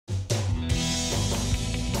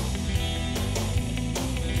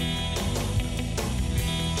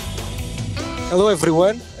Hello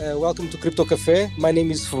everyone, welcome to Crypto Café. My name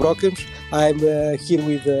is Fabrockams. I'm here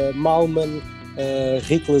with Malman,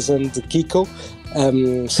 Rikles and Kiko.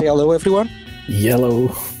 Say hello everyone. Yellow.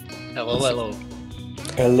 Hello.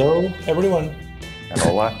 Hello everyone.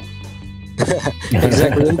 Hello.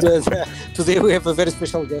 Exactly. And today we have a very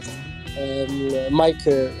special guest. Mike,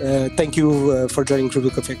 thank you for joining Crypto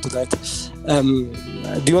Café tonight.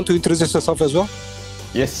 Do you want to introduce yourself as well?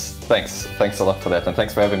 Yes, thanks. Thanks a lot for that, and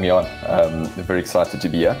thanks for having me on. I'm very excited to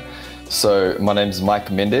be here. So my name is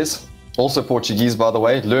Mike Mendes, also Portuguese, by the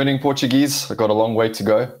way, learning Portuguese. I got a long way to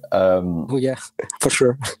go. Oh yeah, for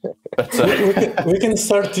sure. But, we can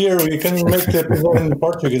start here. We can make the episode in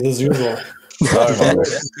Portuguese as usual.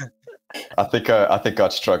 I think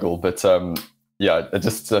I'd struggle, but yeah,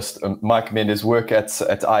 just Mike Mendes work at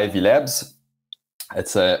Ivy Labs.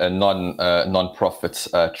 It's a non-profit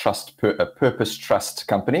purpose trust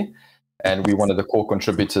company, and we're one of the core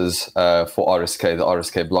contributors for RSK, the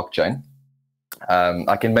RSK blockchain.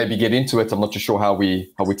 I can maybe get into it. I'm not too sure how we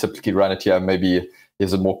typically run it here. Maybe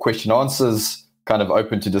is it more question answers, kind of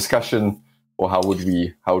open to discussion, or how would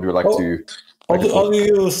we like to? How do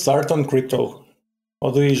you start on crypto?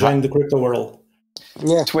 How do you join the crypto world?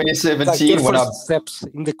 Yeah, 2017 like steps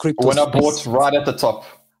in the crypto when I space. bought right at the top.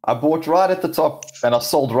 I bought right at the top and I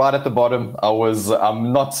sold right at the bottom.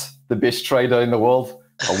 I'm not the best trader in the world.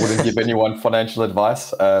 I wouldn't give anyone financial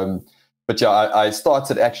advice. But yeah, I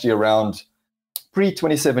started actually around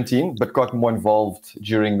pre-2017, but got more involved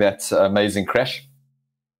during that amazing crash.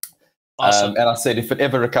 Awesome. And I said, if it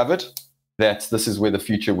ever recovered, that this is where the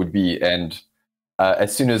future would be. And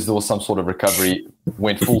as soon as there was some sort of recovery,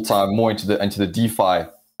 went full-time more into the DeFi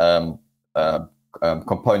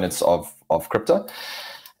components of crypto.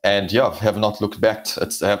 And yeah, have not looked back.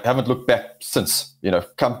 Haven't looked back since.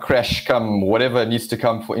 Come crash, come whatever needs to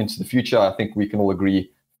come into the future. I think we can all agree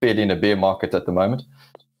fairly in a bear market at the moment.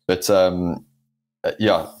 But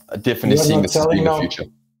yeah, definitely seeing this as being the future.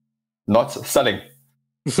 Not selling.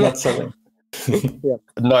 Not selling. Yeah.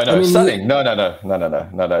 No, selling.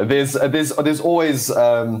 No. There's always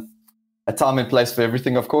a time and place for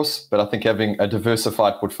everything, of course. But I think having a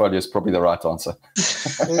diversified portfolio is probably the right answer.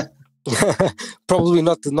 Probably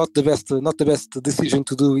not the best decision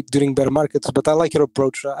to do during bear markets, but I like your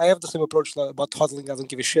approach. I have the same approach about hodling. I don't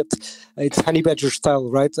give a shit. It's honey badger style,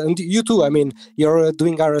 right? And you too. I mean, you're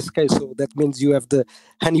doing RSK, so that means you have the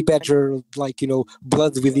honey badger,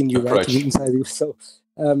 blood within you, right? Approach. Inside you. So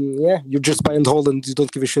yeah, you just buy and hold, and you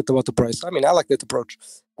don't give a shit about the price. I mean, I like that approach.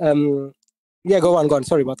 Yeah, go on.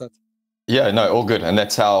 Sorry about that. Yeah, no, all good. And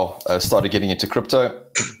that's how I started getting into crypto.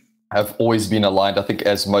 Have always been aligned, I think,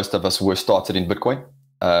 as most of us were started in Bitcoin.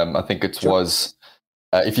 I think it was,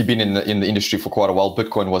 if you've been in the industry for quite a while,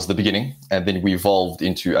 Bitcoin was the beginning, and then we evolved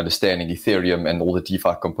into understanding Ethereum and all the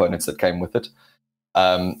DeFi components that came with it.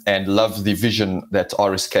 And love the vision that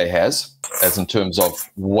RSK has, as in terms of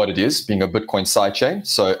what it is, being a Bitcoin sidechain,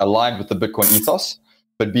 so aligned with the Bitcoin ethos,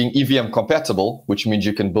 but being EVM compatible, which means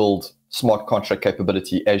you can build smart contract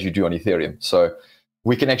capability as you do on Ethereum. So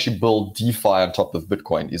we can actually build DeFi on top of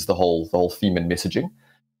Bitcoin is the whole theme and messaging.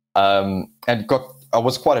 And I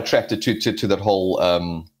was quite attracted to that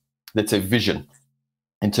whole, let's say, vision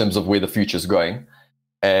in terms of where the future is going.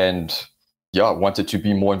 And yeah, I wanted to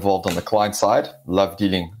be more involved on the client side. Love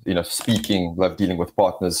dealing, speaking, love dealing with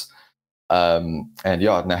partners. And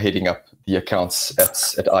yeah, now heading up the accounts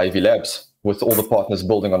at Ivy Labs with all the partners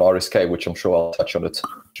building on RSK, which I'm sure I'll touch on it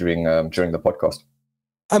during the podcast.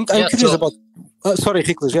 I'm curious about. Sorry,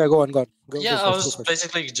 Rikles. Yeah, go on. Go I was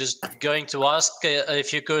basically just going to ask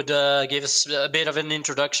if you could give us a bit of an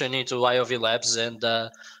introduction into Ivy Labs and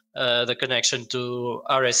the connection to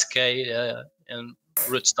RSK and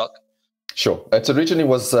Rootstock. Sure. It originally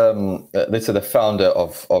was, let's say, the founder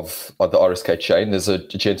of the RSK chain. There's a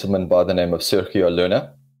gentleman by the name of Sergio Lerner.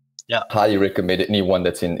 Yeah. Highly recommend anyone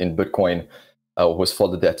that's in Bitcoin who has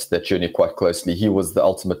followed that journey quite closely. He was the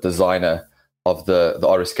ultimate designer of the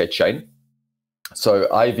RSK chain.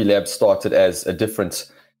 So Ivy Labs started as a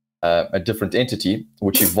different entity,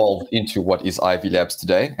 which evolved into what is Ivy Labs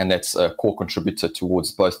today, and that's a core contributor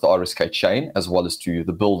towards both the RSK chain as well as to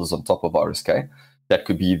the builders on top of RSK. That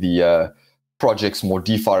could be the projects more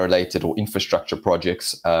DeFi related or infrastructure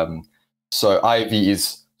projects. So Ivy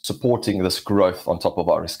is supporting this growth on top of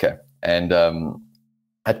RSK, and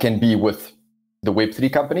it can be with the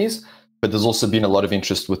Web3 companies, but there's also been a lot of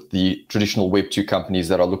interest with the traditional Web2 companies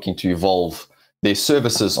that are looking to evolve their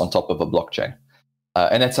services on top of a blockchain.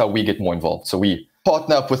 And that's how we get more involved. So we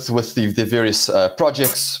partner up with the various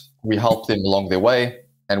projects, we help them along their way,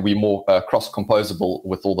 and we're more cross-composable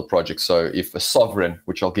with all the projects. So if a sovereign,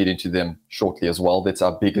 which I'll get into them shortly as well, that's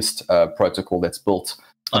our biggest protocol that's built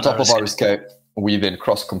on top of RSK, we then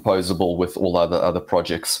cross-composable with all other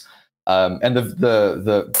projects. And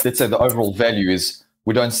the let's say the overall value is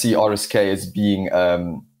we don't see RSK as being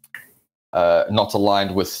not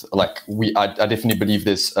aligned with, like, I definitely believe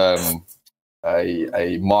there's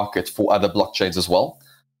a market for other blockchains as well.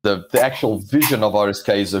 The actual vision of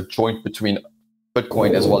RSK is a joint between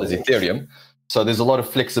Bitcoin as well as Ethereum. So there's a lot of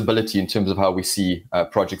flexibility in terms of how we see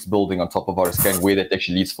projects building on top of RSK and where that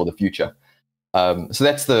actually leads for the future. So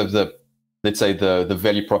that's let's say the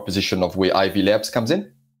value proposition of where Ivy Labs comes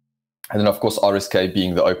in. And then, of course, RSK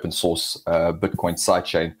being the open source Bitcoin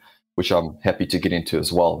sidechain, which I'm happy to get into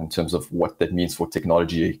as well in terms of what that means for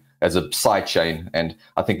technology as a sidechain. And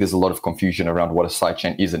I think there's a lot of confusion around what a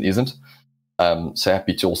sidechain is and isn't. So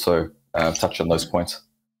happy to also touch on those points.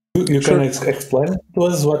 You can explain to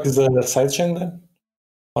us what is a sidechain then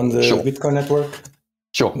on the Bitcoin network?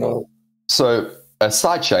 Sure. No. So a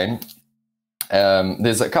sidechain,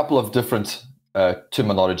 there's a couple of different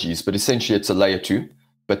terminologies, but essentially it's a layer 2.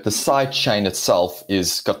 But the side chain itself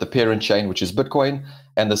is got the parent chain, which is Bitcoin,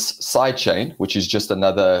 and the side chain, which is just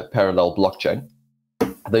another parallel blockchain.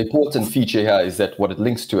 The important feature here is that what it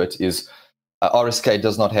links to it is RSK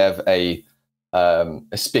does not have a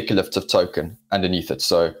speculative token underneath it.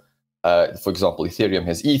 So, for example, Ethereum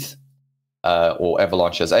has ETH, or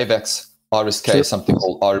Avalanche has AVAX. RSK is something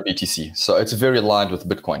called RBTC. So it's very aligned with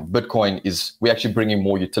Bitcoin. Bitcoin is, we're actually bringing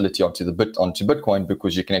more utility onto Bitcoin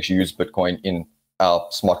because you can actually use Bitcoin in our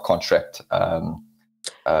smart contract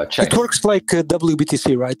chain. It works like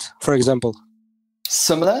WBTC, right? For example.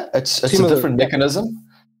 Similar. It's a different mechanism.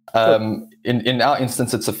 In our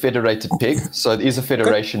instance, it's a federated peg. So it is a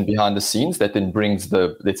federation behind the scenes that then brings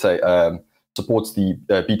the, let's say, supports the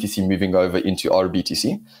BTC moving over into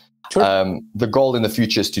RBTC. Sure. The goal in the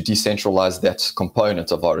future is to decentralize that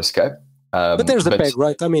component of RSK. But there's the peg,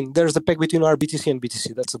 right? I mean, there's the peg between RBTC and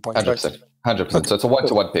BTC. That's the point. 100%. Right? 100%. Okay. So it's a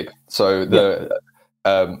one-to-one peg. So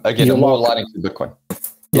again, you more aligning to Bitcoin.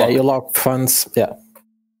 Yeah, you lock funds. Yeah.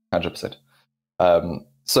 100%.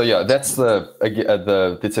 So yeah, that's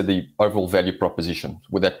let's say the overall value proposition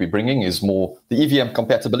with that we're bringing is more the EVM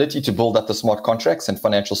compatibility to build up the smart contracts and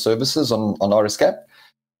financial services on RSK,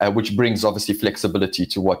 which brings obviously flexibility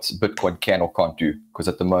to what Bitcoin can or can't do. Because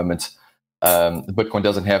at the moment, Bitcoin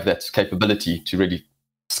doesn't have that capability to really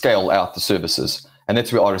scale out the services. And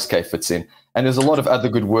that's where RSK fits in. And there's a lot of other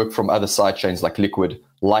good work from other sidechains like Liquid.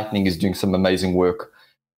 Lightning is doing some amazing work.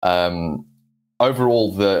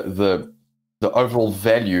 Overall, the overall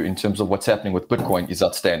value in terms of what's happening with Bitcoin is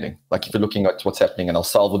outstanding. Like if you're looking at what's happening in El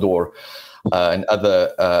Salvador and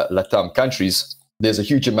other LATAM countries, there's a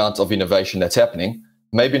huge amount of innovation that's happening.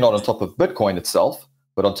 Maybe not on top of Bitcoin itself,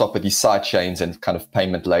 but on top of these side chains and kind of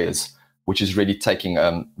payment layers, which is really taking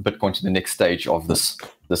Bitcoin to the next stage of this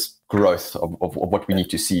growth of what we need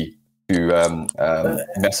to see to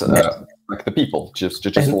like the people, just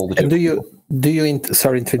all the. And do you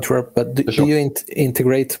sorry to interrupt, but do you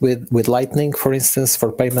integrate with Lightning, for instance,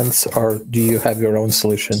 for payments, or do you have your own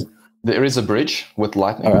solution? There is a bridge with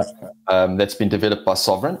Lightning that's been developed by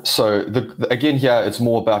Sovereign. So again, here it's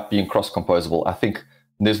more about being cross-composable. I think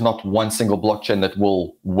there's not one single blockchain that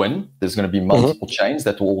will win. There's going to be multiple chains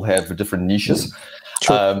that will have different niches.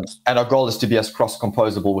 Sure. And our goal is to be as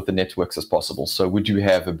cross-composable with the networks as possible. So we do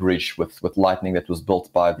have a bridge with Lightning that was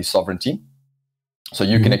built by the Sovereign team. So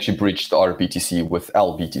you can actually bridge the RBTC with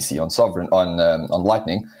LBTC on Sovereign on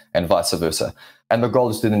Lightning and vice versa. And the goal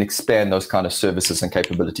is to then expand those kind of services and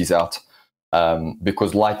capabilities out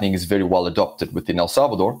because Lightning is very well adopted within El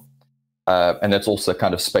Salvador. And that's also a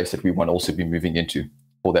kind of space that we want to also be moving into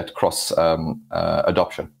for that cross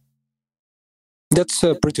adoption. That's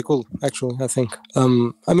pretty cool, actually, I think.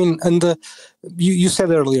 I mean, and you said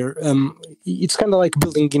earlier, it's kind of like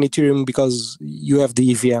building in Ethereum because you have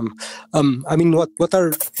the EVM. I mean, what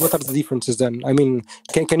are the differences then? I mean,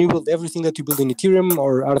 can you build everything that you build in Ethereum,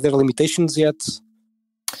 or are there limitations yet?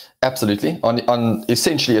 Absolutely. On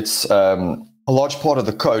essentially, it's a large part of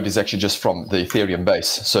the code is actually just from the Ethereum base.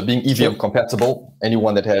 So being EVM compatible,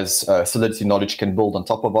 anyone that has Solidity knowledge can build on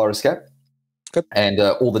top of RSK. Good. And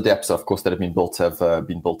all the dApps, of course, that have been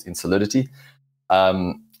built in Solidity.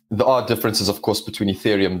 There are differences, of course, between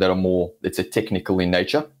Ethereum that are more, let's say, technical in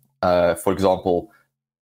nature. For example,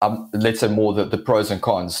 let's say more the pros and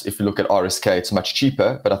cons. If you look at RSK, it's much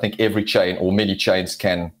cheaper, but I think every chain or many chains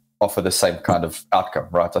can offer the same kind of outcome,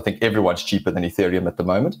 right? I think everyone's cheaper than Ethereum at the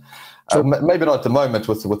moment. Sure. Maybe not at the moment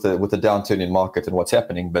with the downturn in market and what's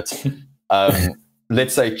happening, but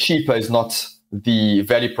let's say cheaper is not the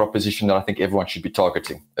value proposition that I think everyone should be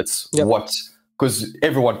targeting. It's because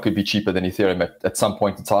everyone could be cheaper than Ethereum at some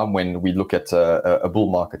point in time when we look at a bull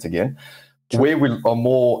market again. Sure. Where we are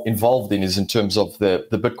more involved in is in terms of the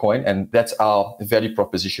Bitcoin, and that's our value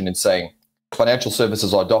proposition in saying financial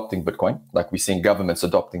services are adopting Bitcoin, like we're seeing governments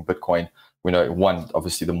adopting Bitcoin. We know one,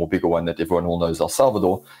 obviously the more bigger one that everyone will know is El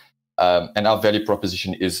Salvador. And our value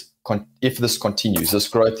proposition is if this continues, this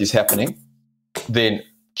growth is happening, then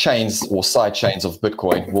chains or side chains of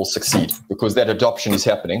Bitcoin will succeed because that adoption is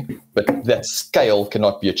happening, but that scale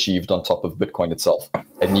cannot be achieved on top of Bitcoin itself.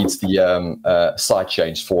 It needs the side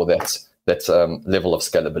chains for that level of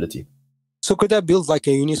scalability. So could I build like a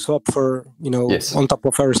Uniswap for, yes. on top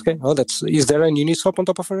of RSK? Is there an Uniswap on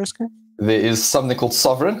top of RSK? There is something called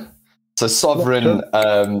Sovereign. So Sovereign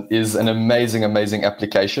is an amazing, amazing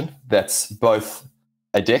application that's both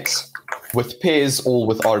a DEX with pairs all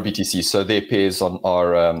with RBTC. So their pairs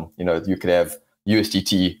are, you could have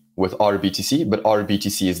USDT with RBTC, but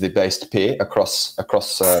RBTC is the based pair across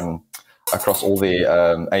all their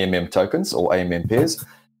AMM tokens or AMM pairs.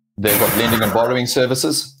 They've got lending and borrowing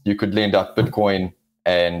services. You could lend out Bitcoin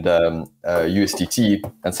and USDT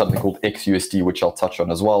and something called XUSD, which I'll touch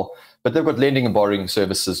on as well. But they've got lending and borrowing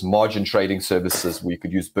services, margin trading services where you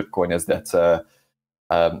could use Bitcoin as that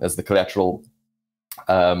as the collateral.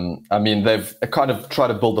 They've kind of tried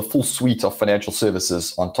to build a full suite of financial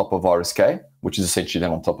services on top of RSK, which is essentially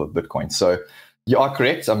then on top of Bitcoin. So you are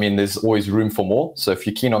correct. There's always room for more. So if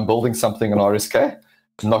you're keen on building something on RSK,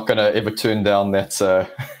 I'm not going to ever turn down that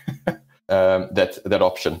that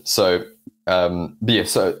option. So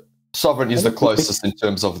so Sovereign is the closest in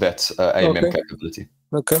terms of that AMM capability.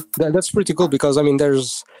 Okay, that's pretty cool because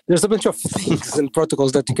there's a bunch of things and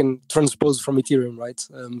protocols that you can transpose from Ethereum, right?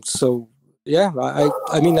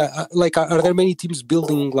 Are there many teams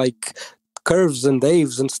building like curves and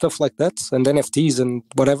waves and stuff like that, and NFTs and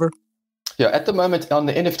whatever? Yeah, at the moment on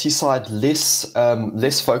the NFT side,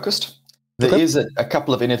 less focused. There is a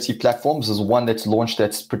couple of NFT platforms. There's one that's launched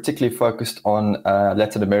that's particularly focused on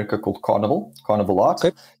Latin America called Carnival Art.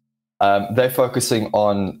 Okay. They're focusing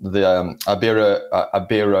on the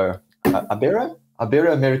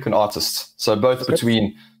Ibero-American artists. So both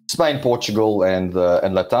between Spain, Portugal, and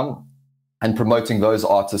Latam, and promoting those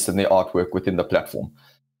artists and their artwork within the platform.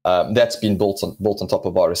 That's been built on top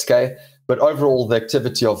of RSK. But overall, the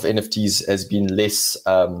activity of NFTs has been less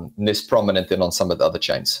prominent than on some of the other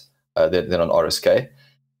chains. Than on RSK.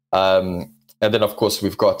 And then, of course,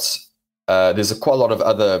 we've got, there's quite a lot of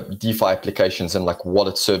other DeFi applications and like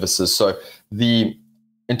wallet services. So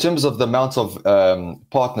in terms of the amount of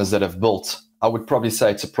partners that have built, I would probably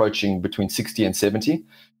say it's approaching between 60 and 70.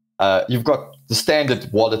 You've got the standard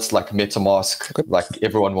wallets like MetaMask, like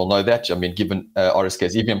everyone will know that. Given RSK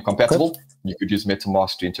is EVM compatible, you could use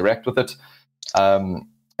MetaMask to interact with it.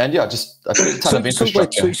 Just a ton of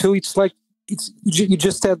infrastructure. So it's like, you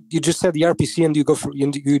just said the RPC and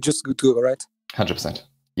you just go to, right? 100%.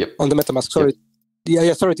 Yep. On the MetaMask. Sorry. Yep.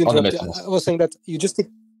 Yeah. Sorry to interrupt. I was saying that you just did.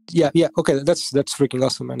 Yeah. Okay. That's freaking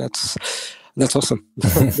awesome, man. That's awesome.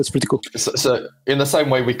 That's pretty cool. So in the same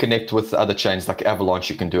way we connect with other chains like Avalanche,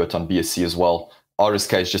 you can do it on BSC as well.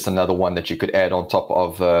 RSK is just another one that you could add on top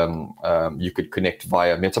of. You could connect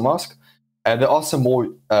via MetaMask, and there are some more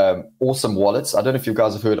awesome wallets. I don't know if you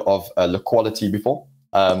guys have heard of Liquality before.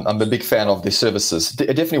 I'm a big fan of their services.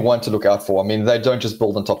 Definitely one to look out for. They don't just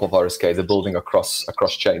build on top of RSK; they're building across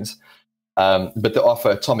chains. But they offer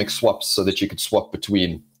atomic swaps so that you could swap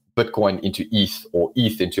between Bitcoin into ETH or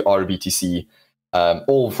ETH into RBTC,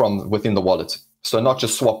 all from within the wallet. So not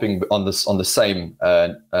just swapping on the same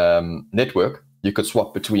network. You could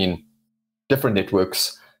swap between different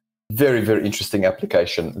networks. Very, very interesting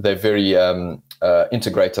application. They're very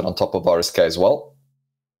integrated on top of RSK as well.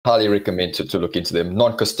 Highly recommend to look into them.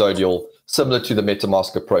 Non-custodial, similar to the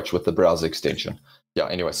MetaMask approach with the browser extension. Yeah.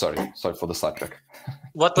 Anyway, sorry for the sidetrack.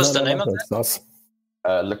 What was the name of that?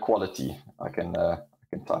 Liquality. I can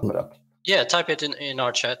type it up. Yeah, type it in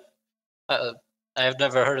our chat. I have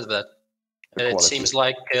never heard of that. Liquality. It seems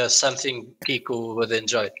like something Kiku would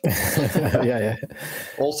enjoy. Yeah.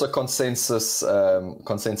 Also consensus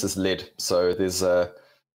led. So there's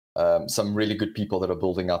some really good people that are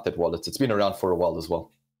building out that wallet. It's been around for a while as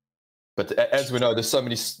well. But as we know, there's so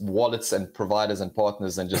many wallets and providers and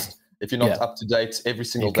partners, and just if you're not up to date every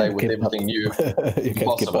single day with everything new,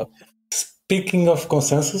 impossible. Speaking of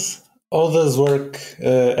consensus, how does work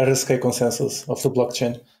RSK consensus of the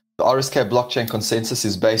blockchain? The RSK blockchain consensus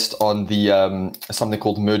is based on the something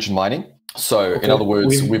called merge mining. So in other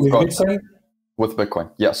words, we've got Bitcoin? With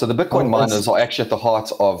Bitcoin. Yeah. So the Bitcoin miners are actually at the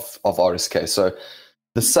heart of RSK. So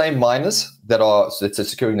the same miners that are, let's say,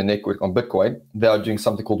 securing the network on Bitcoin, they are doing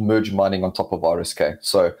something called merge mining on top of RSK.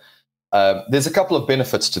 So there's a couple of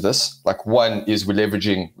benefits to this. Like one is we're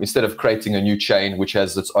leveraging, instead of creating a new chain which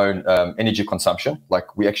has its own energy consumption,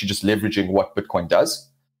 like we're actually just leveraging what Bitcoin does,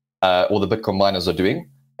 or the Bitcoin miners are doing,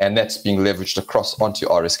 and that's being leveraged across onto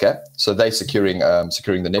RSK. So they're securing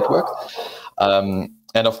the network,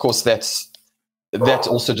 and of course that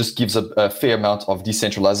also just gives a fair amount of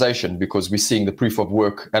decentralization, because we're seeing the proof of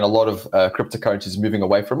work and a lot of cryptocurrencies moving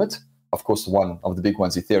away from it. Of course, one of the big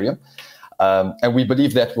ones, Ethereum. And we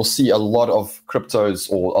believe that we'll see a lot of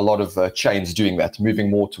cryptos or a lot of chains doing that, moving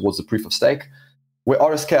more towards the proof of stake. Where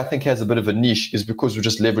RSK, I think, has a bit of a niche is because we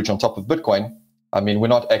just leverage on top of Bitcoin. I mean, we're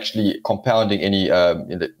not actually compounding any,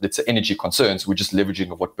 let's say, energy concerns. We're just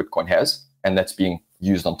leveraging of what Bitcoin has, and that's being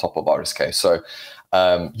used on top of RSK. So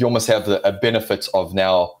you almost have a benefit of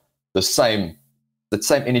now the same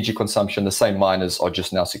energy consumption, the same miners are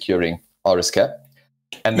just now securing RSK.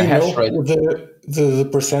 And the hash rate... The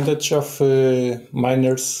percentage of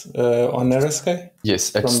miners on RSK? Yes,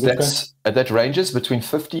 that ranges between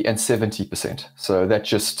 50 and 70%. So that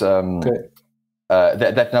just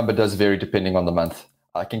that number does vary depending on the month.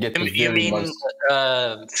 I can get you mean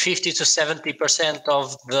 50 to 70%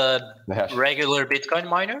 of the regular Bitcoin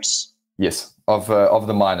miners? Yes, of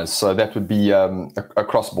the miners. So that would be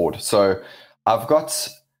across board. So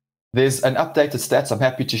there's an updated stats. I'm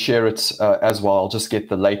happy to share it as well. I'll just get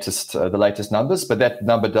the latest numbers, but that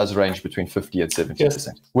number does range between 50 and 70%,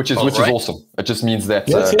 which is awesome. It just means that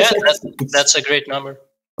that's a great number.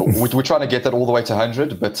 We're trying to get that all the way to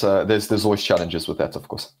 100, but there's always challenges with that, of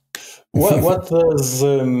course. What does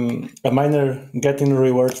a miner get in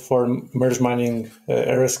reward for merge mining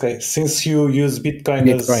RSK? Since you use Bitcoin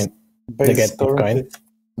as base currency?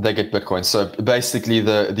 They get Bitcoin. So basically,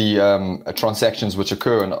 the transactions which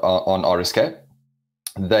occur on RSK,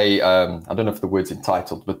 they I don't know if the word's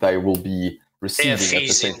entitled, but they will be receiving a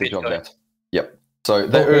percentage of that. Yep. So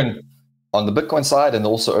they earn on the Bitcoin side and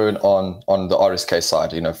also earn on the RSK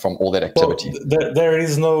side, from all that activity. So there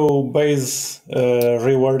is no base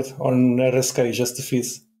reward on RSK, just the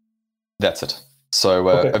fees. That's it. So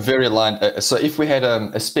a very aligned. So if we had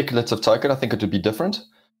a speculative token, I think it would be different.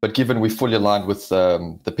 But given we're fully aligned with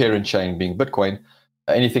the parent chain being Bitcoin,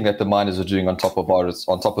 anything that the miners are doing on top of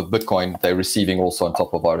Bitcoin, they're receiving also on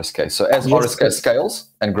top of RSK. So as RSK scales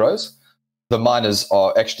and grows, the miners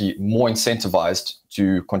are actually more incentivized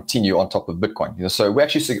to continue on top of Bitcoin. So we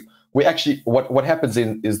actually what happens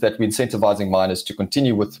is that we're incentivizing miners to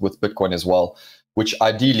continue with Bitcoin as well, which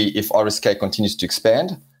ideally, if RSK continues to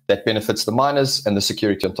expand, that benefits the miners and the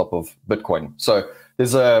security on top of Bitcoin. So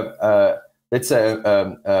there's a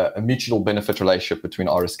mutual benefit relationship between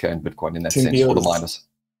RSK and Bitcoin in that sense for the miners.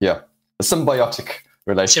 Yeah, a symbiotic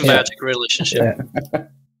relationship.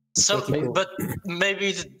 So, but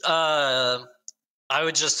maybe I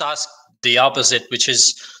would just ask the opposite, which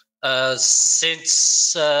is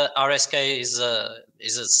since RSK is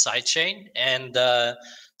a side chain, and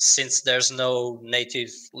since there's no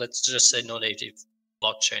native, let's just say no native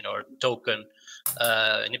blockchain or token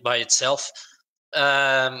by itself.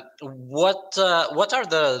 What are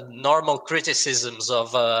the normal criticisms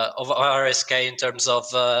of RSK in terms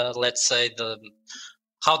of let's say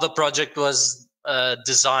how the project was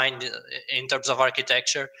designed in terms of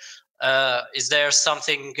architecture? Is there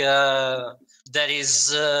something that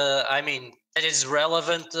is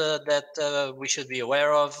relevant that we should be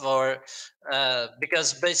aware of, or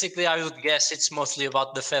because basically I would guess it's mostly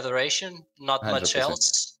about the federation, not 100%. Much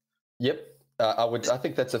else. Yep. I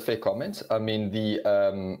think that's a fair comment. I mean, the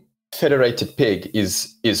federated peg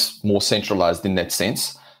is more centralized in that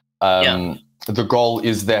sense. The goal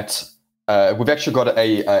is that we've actually got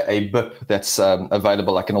a BIP that's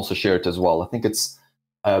available. I can also share it as well. I think it's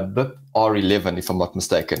BIP R11, if I'm not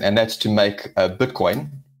mistaken, and that's to make Bitcoin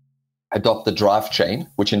adopt the drive chain,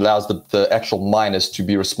 which allows the actual miners to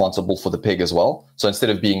be responsible for the peg as well. So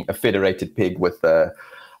instead of being a federated peg with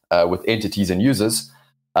entities and users,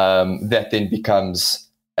 that then becomes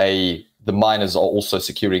the miners are also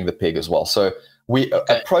securing the peg as well. So we are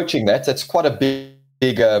approaching that. That's quite a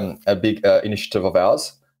big initiative of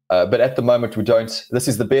ours. But at the moment, we don't. This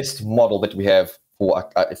is the best model that we have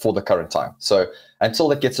for the current time. So until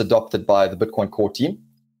that gets adopted by the Bitcoin core team,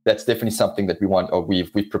 that's definitely something that we want, or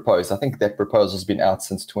we've proposed. I think that proposal's been out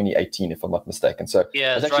since 2018, if I'm not mistaken. So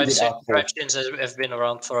drive chains have been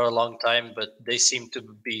around for a long time, but they seem to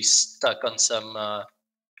be stuck on some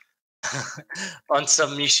on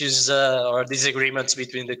some issues or disagreements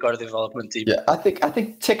between the core development team. Yeah, I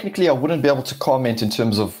think technically I wouldn't be able to comment in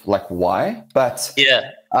terms of like why, but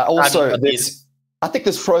I think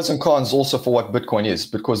there's pros and cons also for what Bitcoin is,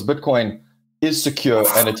 because Bitcoin is secure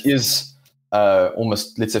and it is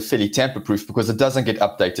almost, let's say, fairly tamper-proof because it doesn't get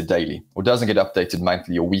updated daily or doesn't get updated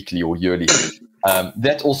monthly or weekly or yearly.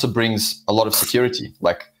 That also brings a lot of security.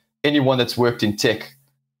 Like anyone that's worked in tech,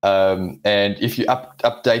 and if you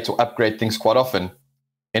update or upgrade things quite often,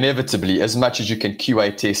 inevitably, as much as you can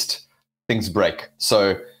QA test, things break.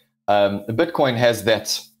 So Bitcoin has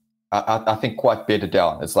that, I think, quite bedded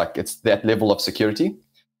down. It's that level of security.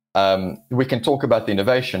 We can talk about the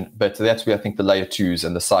innovation, but that's where I think the layer 2s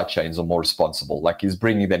and the side chains are more responsible. Like he's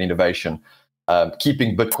bringing that innovation,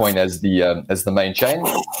 keeping Bitcoin as the main chain,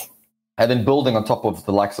 and then building on top of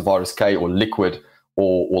the likes of RSK or Liquid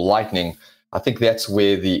or Lightning. I think that's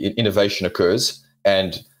where the innovation occurs,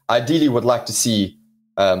 and ideally would like to see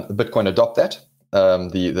Bitcoin adopt that,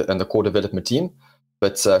 and the core development team,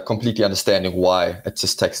 but completely understanding why it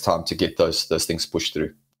just takes time to get those things pushed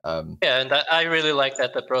through. Yeah, and I really like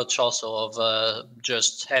that approach also of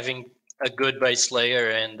just having a good base layer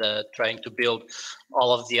and trying to build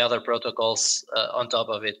all of the other protocols on top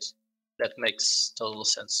of it. That makes total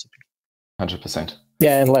sense. 100%.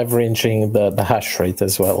 Yeah, and leveraging the hash rate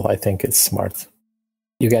as well. I think it's smart.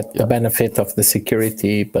 You get the benefit of the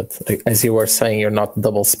security, but as you were saying, you're not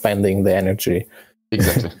double spending the energy.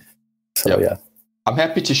 Exactly. So yeah. I'm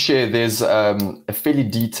happy to share. There's a fairly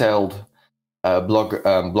detailed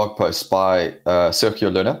blog post by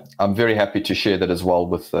Sergio Lerner. I'm very happy to share that as well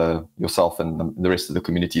with yourself and the rest of the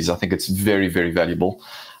communities. I think it's very, very valuable.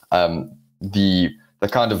 The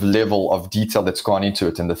kind of level of detail that's gone into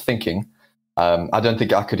it and the thinking, I don't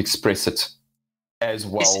think I could express it as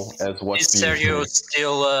well as what's being... Is Sergio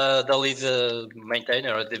still the lead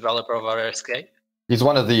maintainer or developer of RSK? He's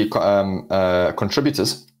one of the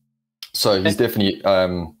contributors. So he's definitely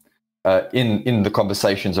in the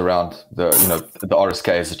conversations around the RSK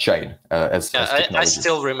as a chain. As I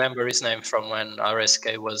still remember his name from when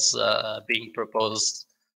RSK was being proposed.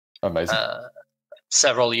 Amazing.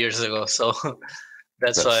 Several years ago. So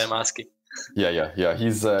that's why I'm asking. Yeah.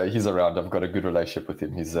 He's around. I've got a good relationship with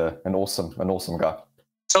him. He's an awesome guy.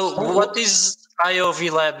 So what is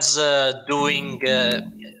IOV Labs doing?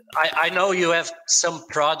 I know you have some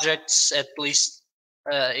projects, at least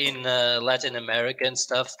in Latin America and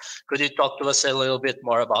stuff. Could you talk to us a little bit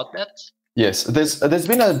more about that? Yes, there's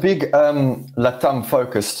been a big LATAM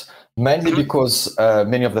focus, mainly because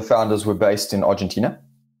many of the founders were based in Argentina.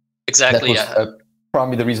 Exactly. That was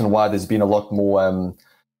probably the reason why there's been a lot more,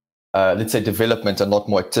 let's say, development and a lot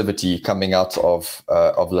more activity coming out of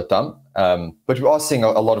LATAM. But we are seeing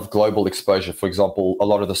a lot of global exposure. For example, a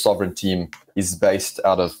lot of the sovereign team is based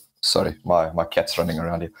out of. Sorry, my cat's running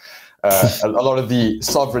around here. A lot of the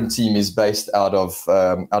sovereign team is based out of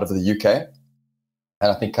the UK,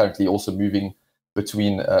 and I think currently also moving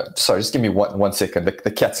between. Sorry, just give me one second.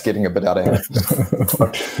 The cat's getting a bit out of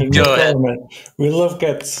hand. Go ahead. We love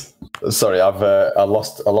cats. Sorry, I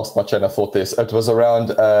lost my train of thought there. It was around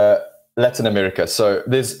Latin America. So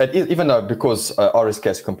there's, even though because RSK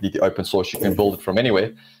is completely open source, you can build it from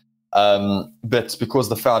anywhere. But because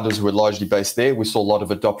the founders were largely based there, we saw a lot of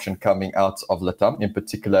adoption coming out of LATAM, in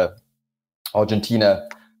particular Argentina,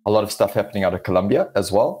 a lot of stuff happening out of Colombia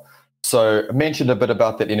as well. So I mentioned a bit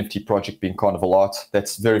about that NFT project being Carnival Art.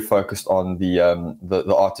 That's very focused on the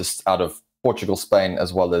artists out of Portugal, Spain,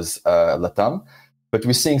 as well as LATAM. But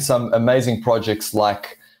we're seeing some amazing projects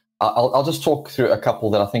like, I'll just talk through a couple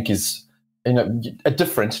that I think is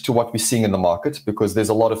different to what we're seeing in the market, because there's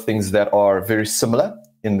a lot of things that are very similar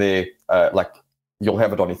in there. Like you'll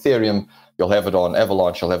have it on Ethereum, you'll have it on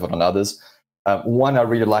Avalanche, you'll have it on others. One I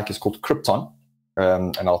really like is called Krypton,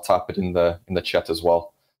 and I'll type it in the chat as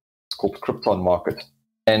well. It's called Krypton Market.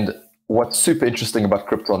 And what's super interesting about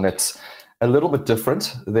Krypton that's a little bit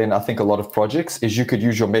different than I think a lot of projects is you could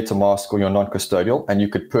use your MetaMask or your non-custodial and you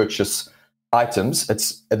could purchase items.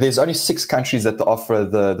 There's only 6 countries that offer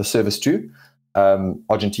the service to,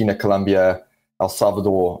 Argentina, Colombia, El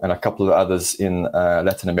Salvador, and a couple of others in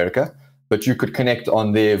Latin America. But you could connect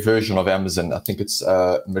on their version of Amazon. I think it's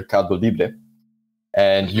Mercado Libre.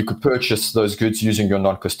 And you could purchase those goods using your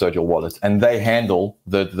non-custodial wallet. And they handle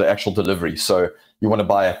the actual delivery. So you want to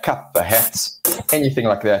buy a cup, a hat, anything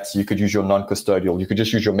like that, you could use your non-custodial. You could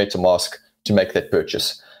just use your MetaMask to make that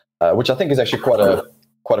purchase, which I think is actually quite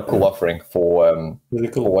a cool offering for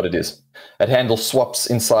what it is. It handles swaps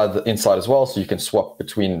inside as well, so you can swap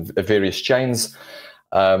between various chains,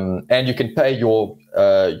 and you can pay your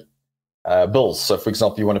bills. So, for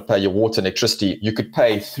example, you want to pay your water and electricity, you could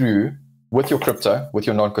pay through with your crypto, with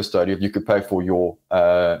your non-custodial. You could pay for your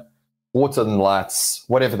water and lights,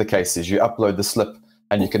 whatever the case is. You upload the slip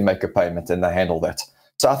and you can make a payment, and they handle that.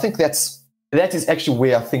 So I think that's that is actually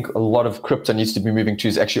where I think a lot of crypto needs to be moving to,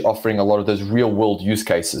 is actually offering a lot of those real world use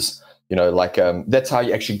cases. You know, like that's how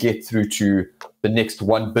you actually get through to the next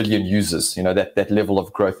 1 billion users, you know, that level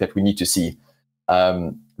of growth that we need to see.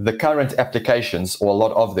 The current applications, or a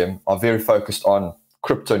lot of them, are very focused on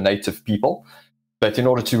crypto native people. But in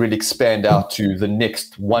order to really expand out to the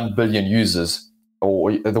next 1 billion users,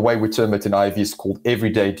 or the way we term it in IV is called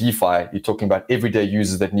everyday DeFi, you're talking about everyday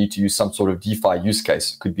users that need to use some sort of DeFi use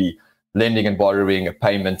case. It could be lending and borrowing, a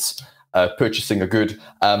payments, purchasing a good.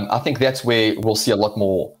 I think that's where we'll see a lot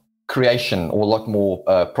more creation, or a lot more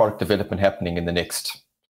product development happening in the next,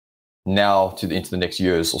 into the next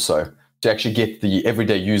years or so, to actually get the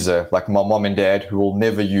everyday user, like my mom and dad, who will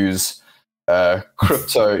never use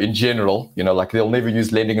crypto in general, you know, like they'll never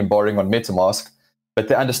use lending and borrowing on MetaMask, but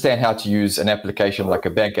they understand how to use an application like a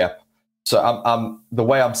bank app. So the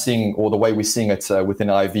way I'm seeing, or the way we're seeing it within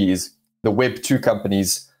IV, is the Web2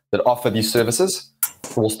 companies that offer these services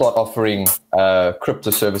will start offering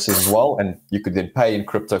crypto services as well, and you could then pay in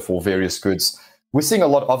crypto for various goods. We're seeing a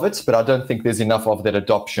lot of it, but I don't think there's enough of that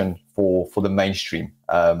adoption for the mainstream.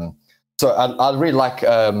 So I really like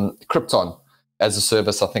Krypton as a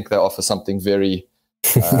service. I think they offer something very,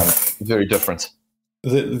 very different.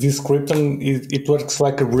 This Krypton, it works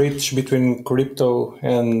like a bridge between crypto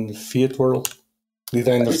and fiat world. Did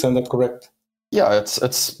I understand that correct? Yeah,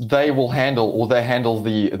 they will handle, or they handle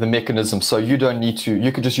the mechanism. So you don't need to,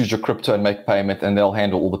 you can just use your crypto and make payment, and they'll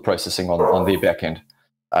handle all the processing on their back end.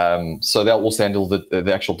 So they'll also handle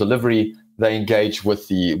the actual delivery. They engage with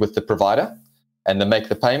the provider, and they make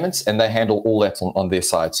the payments, and they handle all that on their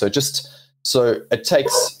side. So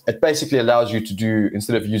it basically allows you to do,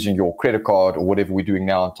 instead of using your credit card or whatever we're doing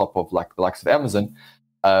now on top of like the likes of Amazon,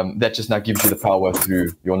 that just now gives you the power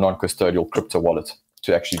through your non-custodial crypto wallet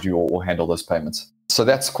to actually do or handle those payments. So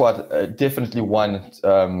that's quite definitely one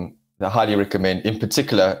I highly recommend. In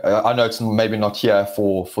particular, I know it's maybe not here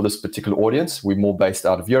for this particular audience. We're more based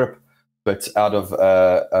out of Europe, but out of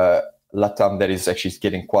LATAM, that is actually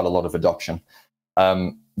getting quite a lot of adoption.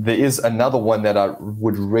 There is another one that I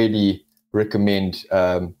would really recommend,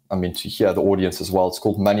 to hear the audience as well. It's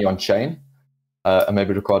called Money on Chain. And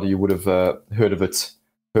maybe, Ricardo, you would have heard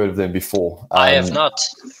of them before. I have not.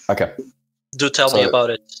 Okay. Do tell me about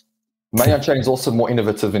it. Money on Chain is also more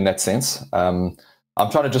innovative in that sense. I'm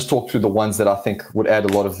trying to just talk through the ones that I think would add a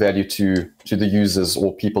lot of value to the users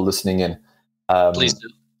or people listening in. Please do.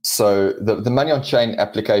 So the Money on Chain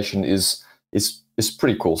application is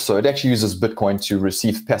pretty cool. So it actually uses Bitcoin to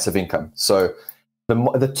receive passive income. So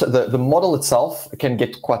the model itself can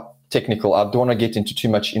get quite technical. I don't want to get into too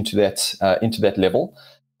much into that level.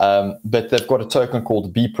 But they've got a token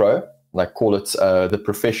called BPRO, like call it the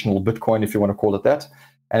professional Bitcoin, if you want to call it that.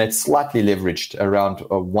 And it's slightly leveraged around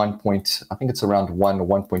I think it's around 1 or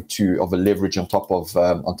 1.2 of a leverage on top of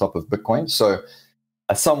Bitcoin. So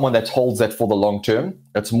as someone that holds that for the long term,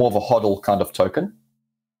 it's more of a hodl kind of token.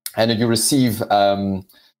 And you receive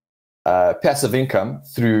passive income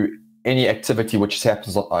through any activity which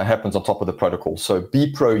happens on top of the protocol. So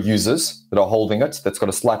BPRO users that are holding it, that's got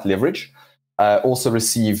a slight leverage, also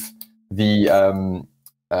receive the,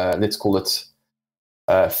 let's call it,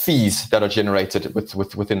 fees that are generated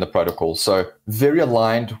within the protocol. So very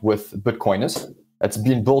aligned with Bitcoiners. It's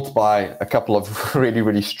been built by a couple of really,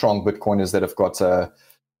 really strong Bitcoiners that have got,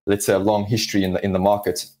 let's say, a long history in the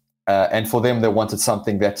market. And for them, they wanted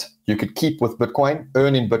something that you could keep with Bitcoin,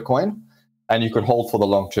 earn in Bitcoin, and you could hold for the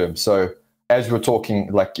long term. So as we were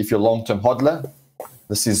talking, like if you're a long-term hodler,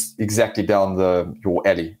 this is exactly down your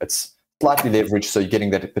alley. It's slightly leveraged, so you're getting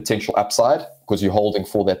that potential upside because you're holding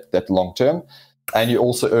for that long term. And you're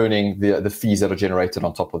also earning the fees that are generated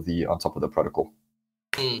on top of the protocol.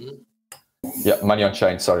 Mm-hmm. Yeah, Money on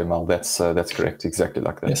Chain. Sorry, Mal, that's correct. Exactly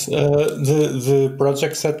like that. Yes, the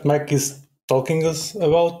projects that Mike is talking us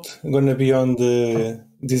about are going to be on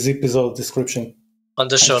this episode description. On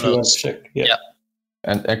the show notes. Check. Yeah.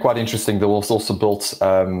 And quite interesting. There was also built.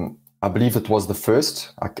 I believe it was the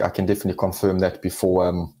first. I can definitely confirm that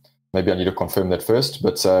before. Maybe I need to confirm that first,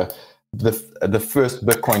 but. The first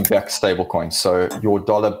Bitcoin-backed stablecoin. So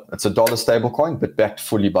it's a dollar stablecoin, but backed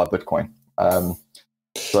fully by Bitcoin.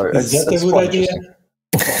 So is that a good idea?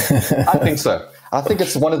 I think so. I think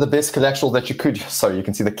it's one of the best collateral that you could. Sorry, you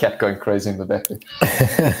can see the cat going crazy in the back.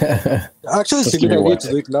 Actually, it's a good idea to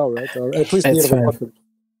do it now, right? Or at least near the bottom.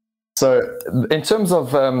 So in terms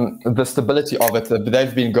of the stability of it,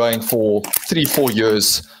 they've been going for 3-4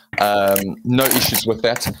 years. No issues with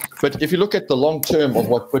that. But if you look at the long term of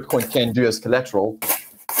what Bitcoin can do as collateral,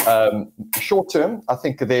 short term, I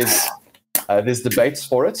think there's debates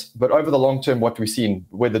for it. But over the long term, what we've seen,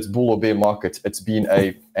 whether it's bull or bear market, it's been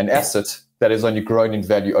an asset that has only grown in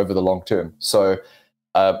value over the long term. So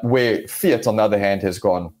where fiat, on the other hand, has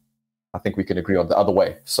gone, I think we can agree on the other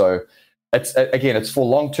way. So it's for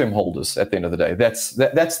long-term holders at the end of the day.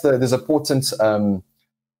 There's a potent,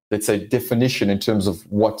 let's say, definition in terms of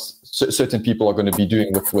what certain people are going to be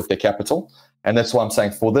doing with their capital. And that's why I'm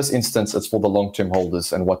saying for this instance, it's for the long-term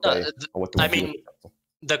holders and what they I mean,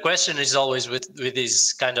 the question is always with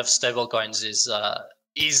these kind of stable coins is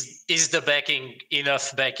the backing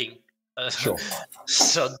enough backing? Sure.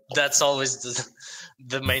 So that's always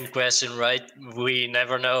the main question, right? We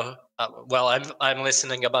never know. Well, I'm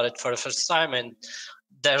listening about it for the first time, and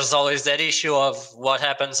there's always that issue of what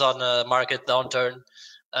happens on a market downturn.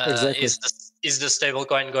 Exactly. Is the stable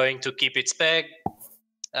coin going to keep its peg?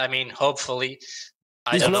 I mean, hopefully.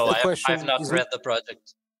 I don't know. I've not read the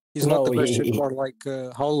project. Is not the question more like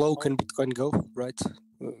how low can Bitcoin go, right?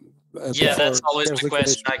 Yeah, that's always the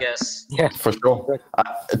question, I guess. Yeah, for sure.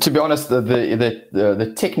 To be honest,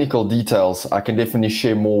 the technical details I can definitely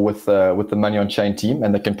share more with the Money on Chain team,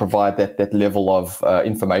 and they can provide that level of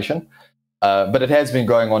information. But it has been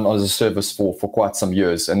going on as a service for quite some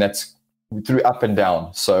years, and that's through up and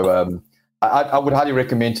down. So I would highly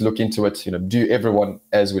recommend to look into it. Do everyone,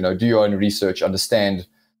 as we know, do your own research, understand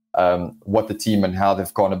what the team and how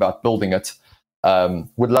they've gone about building it.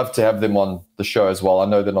 Would love to have them on the show as well. I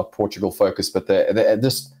know they're not Portugal focused, but they're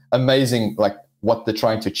just amazing, like what they're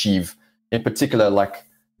trying to achieve. In particular, like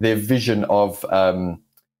their vision of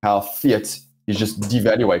how fiat is just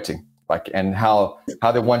devaluating, and how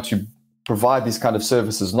they want to provide these kind of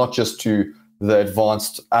services, not just to the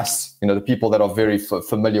advanced us, the people that are very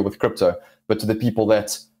familiar with crypto, but to the people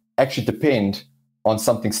that actually depend on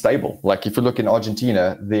something stable. Like if you look in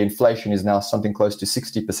Argentina, the inflation is now something close to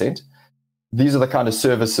 60%. These are the kind of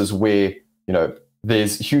services where,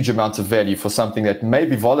 there's huge amounts of value for something that may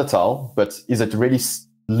be volatile, but is it really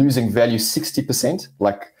losing value 60%?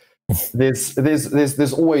 Like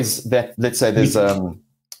there's always that, let's say there's,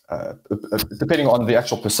 depending on the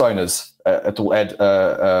actual personas, it will add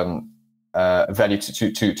value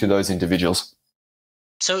to those individuals.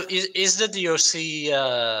 So is the DOC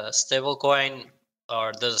stablecoin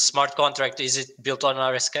or the smart contract, is it built on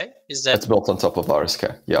RSK? It's built on top of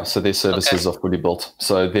RSK. Yeah. So their services are fully built.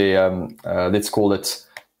 So they let's call it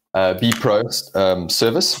bPro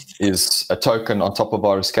service is a token on top of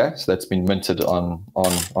RSK. So that's been minted on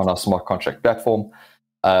our smart contract platform.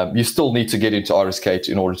 You still need to get into RSK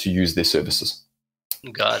in order to use their services.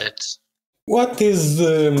 Got it. What is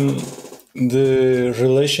the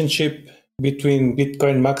relationship between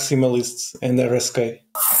Bitcoin maximalists and RSK?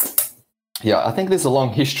 Yeah, I think there's a long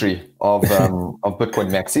history of Bitcoin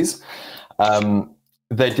maxis.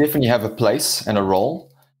 They definitely have a place and a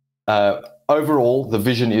role. Overall, the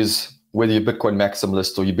vision is whether you're Bitcoin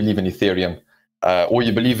maximalist or you believe in Ethereum or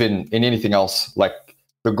you believe in anything else, like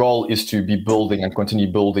the goal is to be building and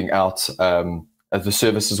continue building out the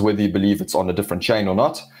services, whether you believe it's on a different chain or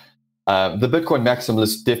not. The Bitcoin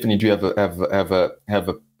maximalists definitely do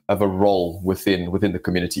have a role within the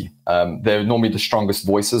community. They're normally the strongest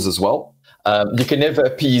voices as well. You can never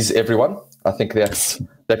appease everyone. I think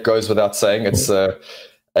that goes without saying.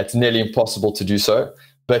 It's nearly impossible to do so.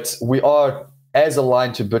 But we are as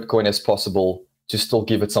aligned to Bitcoin as possible to still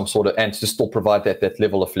give it some sort of, and to still provide that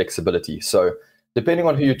level of flexibility. So depending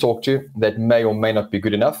on who you talk to, that may or may not be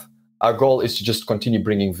good enough. Our goal is to just continue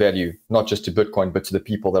bringing value, not just to Bitcoin, but to the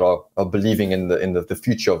people that are believing in the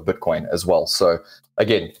future of Bitcoin as well. So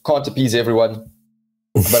again, can't appease everyone,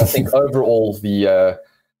 but I think overall the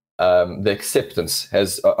acceptance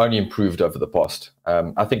has only improved over the past.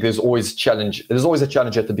 I think there's always a challenge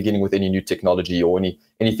at the beginning with any new technology or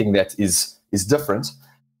anything that is different.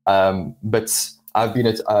 But I've been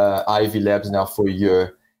at Ivy Labs now for a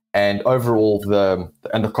year, and overall the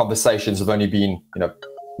conversations have only been,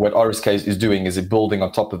 what RSK is doing is building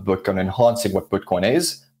on top of Bitcoin, enhancing what Bitcoin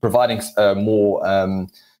is, providing more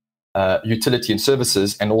utility and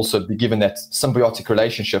services, and also be given that symbiotic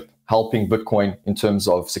relationship, helping Bitcoin in terms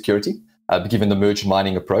of security, given the merge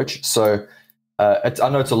mining approach. So I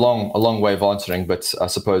know it's a long way of answering, but I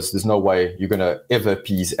suppose there's no way you're going to ever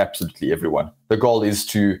appease absolutely everyone. The goal is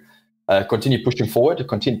to continue pushing forward,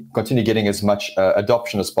 continue getting as much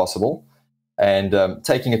adoption as possible, and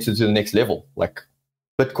taking it to the next level. Like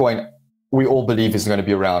Bitcoin, we all believe is going to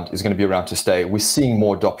be around to stay. We're seeing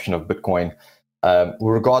more adoption of Bitcoin.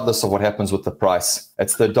 Regardless of what happens with the price,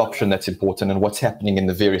 it's the adoption that's important and what's happening in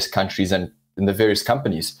the various countries and in the various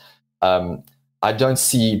companies. I don't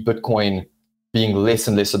see Bitcoin being less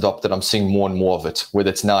and less adopted. I'm seeing more and more of it, whether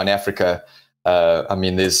it's now in Africa.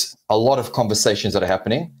 There's a lot of conversations that are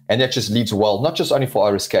happening, and that just leads well, not just only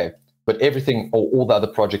for RSK, but everything or all the other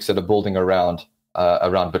projects that are building around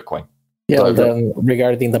Bitcoin. Yeah, So, then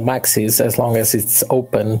regarding the maxis, as long as it's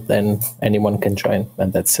open, then anyone can join,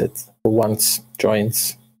 and that's it. Who wants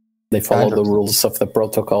joins, they follow 100%. the rules of the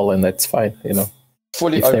protocol, and that's fine.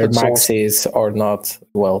 Fully if they're open source. maxis or not,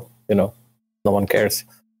 well, no one cares.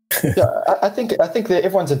 Yeah, I think that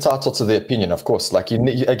everyone's entitled to their opinion, of course. Like you'll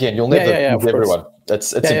never please everyone.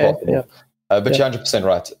 It's impossible. But you're 100%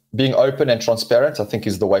 right. Being open and transparent, I think,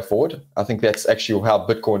 is the way forward. I think that's actually how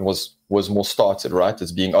Bitcoin was more started, right?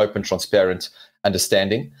 As being open, transparent,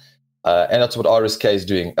 understanding, and that's what RSK is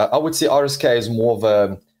doing. I would say RSK is more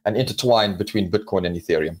of an intertwine between Bitcoin and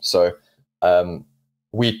Ethereum. So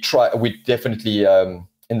we're definitely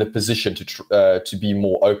in the position to be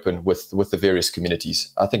more open with the various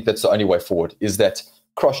communities. I think that's the only way forward. Is that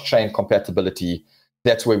cross-chain compatibility?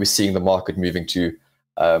 That's where we're seeing the market moving to.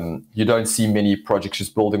 You don't see many projects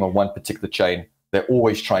just building on one particular chain. They're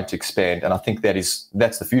always trying to expand, and I think that's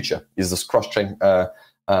the future. Is this cross-chain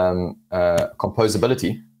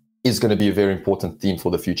composability is going to be a very important theme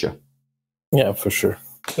for the future. Yeah, for sure.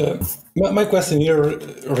 My question here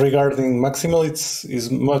regarding Maximal,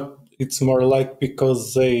 it's more like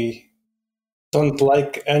because they don't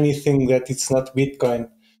like anything that it's not Bitcoin,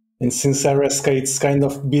 and since RSK it's kind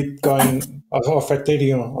of Bitcoin of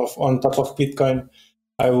Ethereum on top of Bitcoin,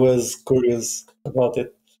 I was curious about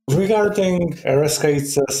it. Regarding RSK,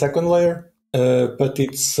 it's a second layer, but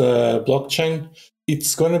it's blockchain.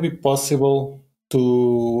 It's going to be possible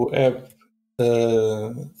to have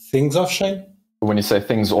things off-chain. When you say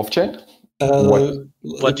things off-chain,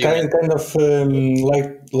 what do you mean? Kind of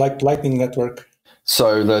like Lightning Network.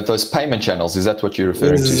 So those payment channels, is that what you're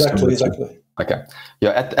referring to? Exactly. Okay.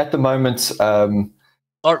 Yeah. At the moment.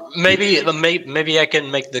 Or maybe I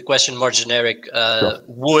can make the question more generic. Sure.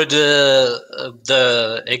 Would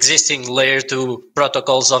the existing layer 2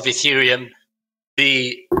 protocols of Ethereum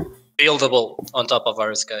be buildable on top of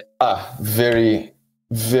RSK? Very,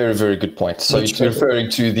 very, very good point. So you're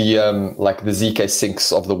referring to the like the ZK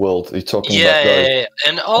syncs of the world. You're talking about those. Yeah,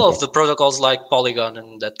 and all of the protocols like Polygon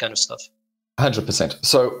and that kind of stuff. 100%.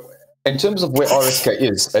 So in terms of where RSK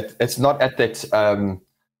is, it's not at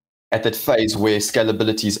that phase where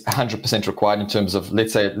scalability is 100% required in terms of,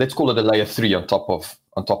 let's call it a layer 3 on top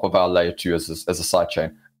of our layer 2 as a side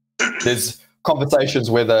chain. There's conversations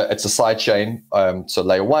whether it's a side chain, so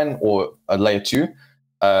layer 1 or a layer 2.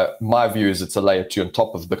 My view is it's a layer 2 on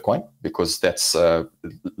top of Bitcoin, because that's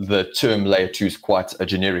the term layer 2 is quite a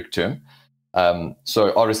generic term.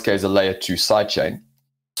 So RSK is a layer 2 side chain.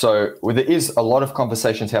 So there is a lot of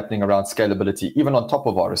conversations happening around scalability, even on top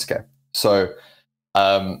of RSK. So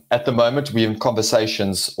at the moment, we're in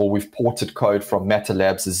conversations, or we've ported code from Matter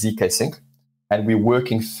Labs' ZK Sync, and we're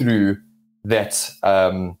working through that,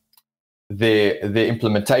 their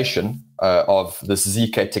implementation of this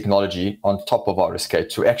ZK technology on top of RSK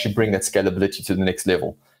to actually bring that scalability to the next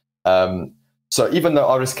level. So even though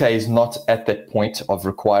RSK is not at that point of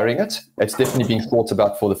requiring it, it's definitely being thought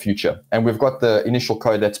about for the future. And we've got the initial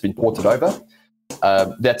code that's been ported over.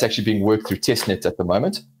 That's actually being worked through testnet at the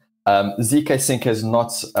moment. ZK Sync has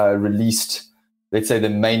not released, let's say, the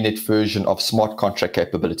mainnet version of smart contract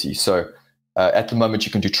capability. So at the moment,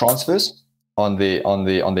 you can do transfers on their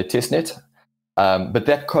testnet, but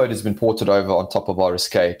that code has been ported over on top of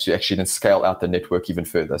RSK to actually then scale out the network even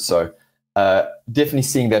further. So definitely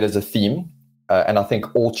seeing that as a theme, and I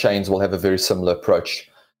think all chains will have a very similar approach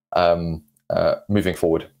moving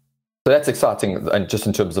forward. So that's exciting, and just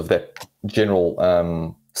in terms of that general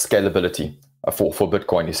scalability for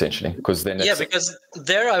Bitcoin, essentially, because then because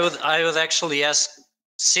there I would actually ask,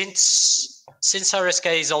 since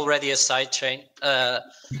RSK is already a side chain,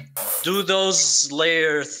 do those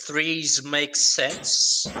layer 3s make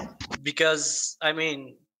sense? Because I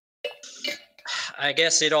mean, I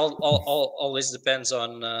guess it always depends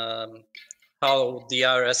on how the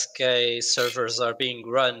RSK servers are being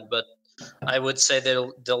run, but I would say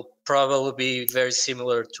they'll probably be very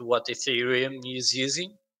similar to what Ethereum is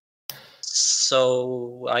using.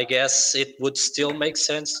 So I guess it would still make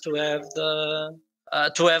sense to have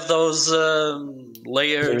those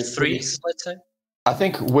layer 3s, let's say. I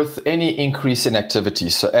think with any increase in activity,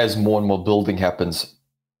 so as more and more building happens,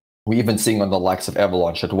 we're even seeing on the likes of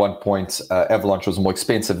Avalanche. At one point, Avalanche was more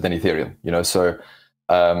expensive than Ethereum, so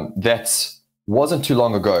that wasn't too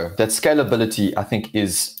long ago. That scalability, I think,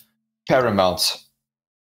 is paramount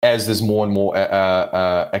as there's more and more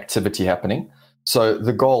activity happening. So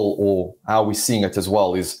the goal, or how we're seeing it as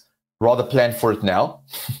well, is rather plan for it now,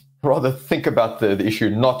 rather think about the issue,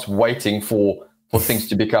 not waiting for things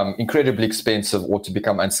to become incredibly expensive or to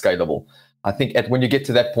become unscalable. I think when you get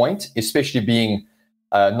to that point, especially being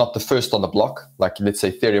not the first on the block. Like let's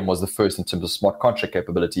say Ethereum was the first in terms of smart contract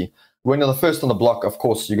capability. When you're the first on the block, of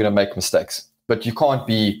course, you're going to make mistakes, but you can't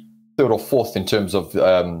be third or fourth in terms of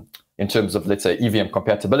let's say EVM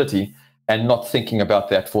compatibility and not thinking about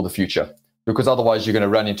that for the future, because otherwise you're going to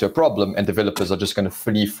run into a problem and developers are just going to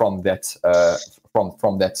flee from that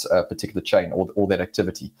from that particular chain or that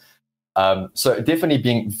activity. So definitely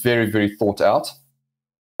being very, very thought out.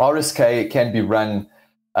 RSK can be run.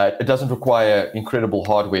 It doesn't require incredible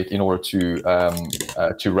hardware in order to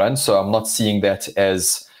run. So I'm not seeing that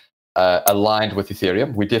as aligned with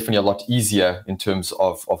Ethereum. We're definitely a lot easier in terms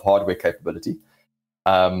of hardware capability.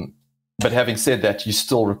 But having said that, you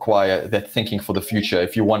still require that thinking for the future.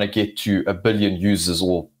 If you want to get to 1 billion users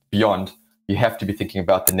or beyond, you have to be thinking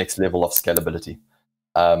about the next level of scalability.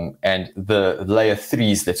 And the layer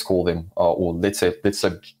 3s, let's call them, or let's say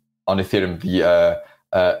on Ethereum, the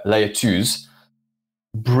layer 2s,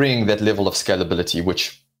 bring that level of scalability,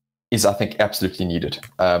 which is, I think, absolutely needed.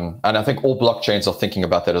 And I think all blockchains are thinking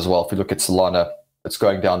about that as well. If you look at Solana, it's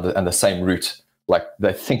going down the same route. Like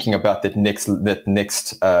they're thinking about the next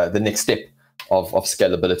step of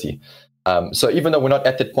scalability. So even though we're not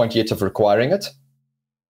at that point yet of requiring it,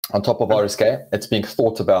 on top of RSK, it's being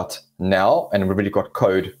thought about now, and we've already got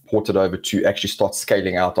code ported over to actually start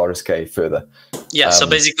scaling out RSK further. Yeah, so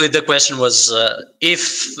basically the question was, if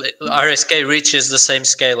RSK reaches the same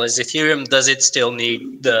scale as Ethereum, does it still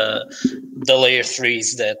need the layer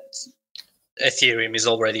 3s that Ethereum is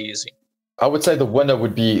already using? I would say the winner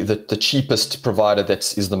would be the cheapest provider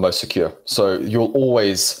that is the most secure. So you'll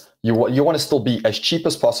always, you want to still be as cheap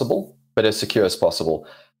as possible, but as secure as possible.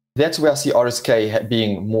 That's where I see RSK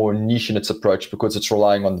being more niche in its approach, because it's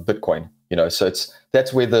relying on the Bitcoin. So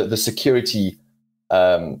that's where the security,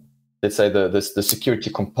 let's say the security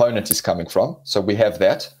component is coming from. So we have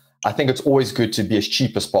that. I think it's always good to be as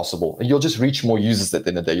cheap as possible, and you'll just reach more users at the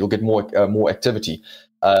end of the day. You'll get more activity,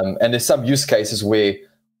 and there's some use cases where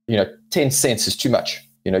 10 cents is too much.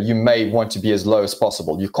 You may want to be as low as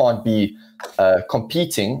possible. You can't be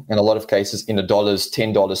competing in a lot of cases in $,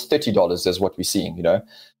 $10, $30 as what we're seeing.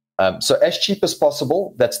 So as cheap as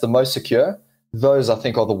possible, that's the most secure. Those, I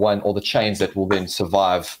think, are the chains that will then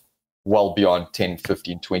survive well beyond 10,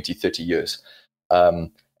 15, 20, 30 years.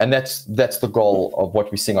 And that's the goal of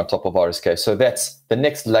what we're seeing on top of RSK. So that's the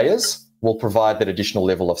next layers will provide that additional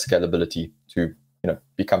level of scalability to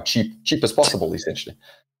become cheap as possible, essentially.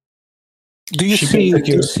 Do you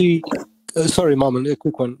see sorry, Maman, a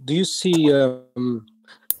quick one. Do you see a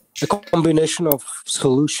combination of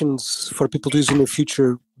solutions for people to use in the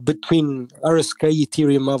future between RSK,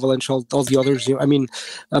 Ethereum, Avalanche, all the others? I mean,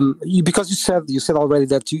 because you said already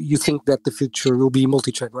that you think that the future will be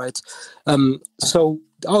multi-chain, right? So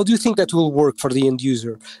how do you think that will work for the end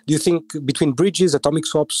user? Do you think between bridges, atomic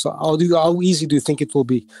swaps, how easy do you think it will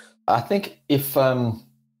be? I think if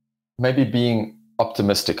maybe being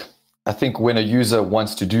optimistic, I think when a user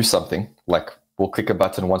wants to do something, like will click a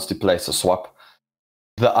button, wants to place a swap,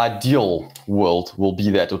 the ideal world will be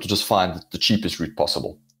that it will just find the cheapest route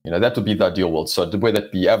possible. That would be the ideal world. So whether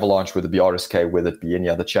it be Avalanche, whether it be RSK, whether it be any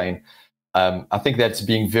other chain, I think that's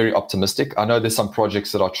being very optimistic. I know there's some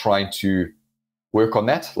projects that are trying to work on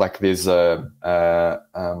that. Like there's a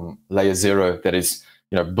layer 0 that is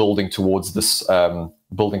building towards this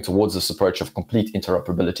approach of complete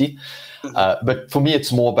interoperability. But for me,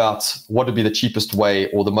 it's more about what would be the cheapest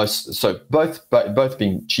way, or the most, so both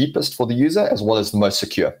being cheapest for the user as well as the most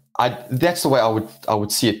secure. That's the way I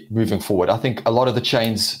would see it moving forward. I think a lot of the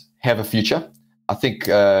chains have a future. I think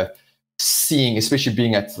seeing, especially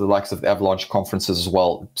being at the likes of the Avalanche conferences as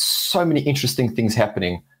well, so many interesting things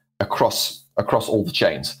happening across all the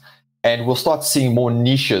chains. And we'll start seeing more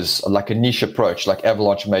niches, like a niche approach, like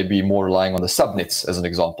Avalanche may be more relying on the subnets, as an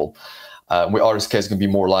example, where RSK is going to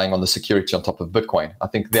be more relying on the security on top of Bitcoin. I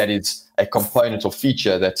think that is a component or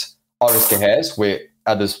feature that RSK has, where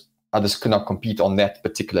others cannot compete on that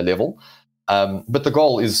particular level. But the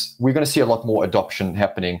goal is we're going to see a lot more adoption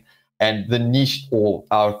happening, and the niche or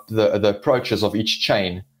the approaches of each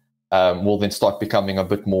chain will then start becoming a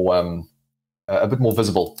bit more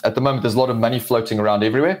visible. At the moment, there's a lot of money floating around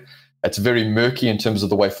everywhere. It's very murky in terms of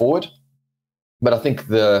the way forward, but I think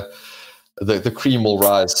the cream will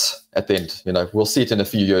rise at the end. We'll see it in a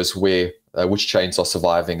few years where which chains are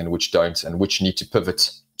surviving and which don't, and which need to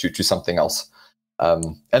pivot to something else.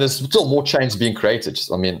 And there's still more chains being created.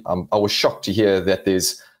 I mean, I was shocked to hear that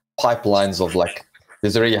there's pipelines of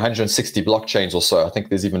there's already 160 blockchains or so. I think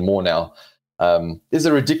there's even more now. There's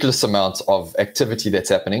a ridiculous amount of activity that's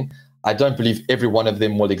happening. I don't believe every one of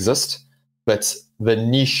them will exist, but the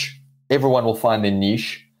niche, everyone will find their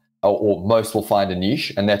niche. or most will find a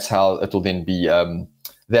niche, and that's how it will then be.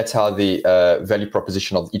 That's how the value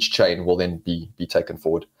proposition of each chain will then be taken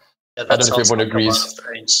forward. Yeah, I don't know if everyone agrees.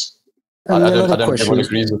 I don't know if everyone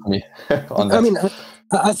agrees with me on that. I mean,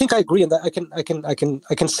 I think I agree, and I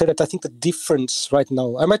can say that I think the difference right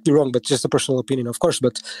now, I might be wrong, but just a personal opinion, of course,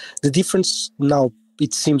 but the difference now,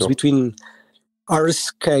 it seems, between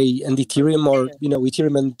RSK and Ethereum, or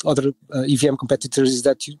Ethereum and other EVM competitors, is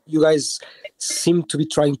that you guys seem to be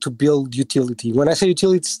trying to build utility. When I say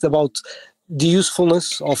utility, it's about the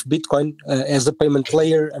usefulness of Bitcoin as a payment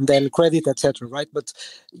layer, and then credit, etc. Right? But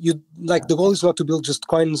the goal is not to build just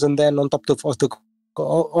coins and then on top of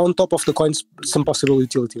the coins some possible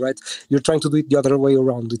utility, right? You're trying to do it the other way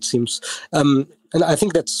around, it seems, and I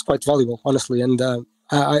think that's quite valuable, honestly. And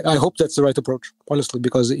I hope that's the right approach, honestly,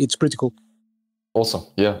 because it's pretty cool. Awesome.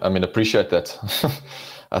 Yeah, I mean, appreciate that.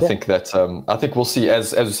 I think that I think we'll see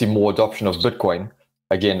as we see more adoption of Bitcoin.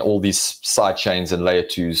 Again, all these side chains and layer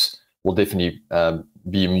 2s will definitely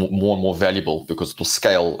be more and more valuable, because it will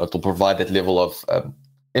scale. It will provide that level of,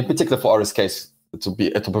 in particular for RSKs,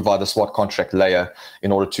 it will provide a smart contract layer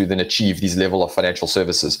in order to then achieve these level of financial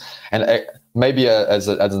services. And maybe as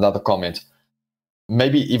another comment,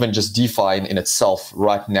 maybe even just DeFi in itself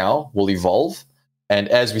right now will evolve. And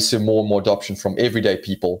as we see more and more adoption from everyday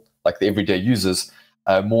people, like the everyday users,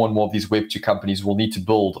 more and more of these Web2 companies will need to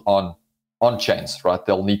build on chains, right?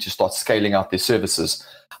 They'll need to start scaling out their services.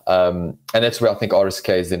 And that's where I think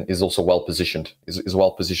RSK is also well positioned, is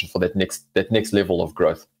well positioned for that next level of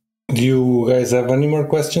growth. Do you guys have any more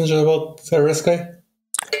questions about RSK?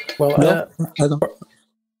 Well, no, I don't.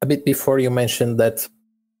 A bit before you mentioned that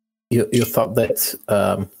you thought that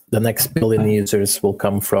the next billion users will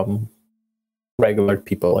come from regular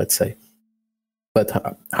people, let's say. But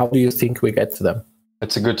how do you think we get to them?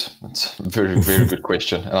 It's a very, very good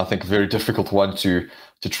question, and I think a very difficult one to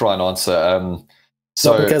try and answer.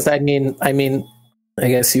 Because I mean, I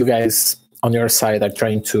guess you guys on your side are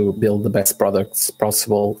trying to build the best products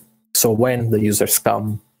possible. So when the users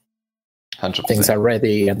come, 100%. Things are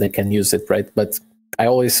ready and they can use it, right? But I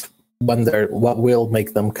always wonder what will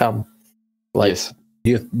make them come. Like, yes.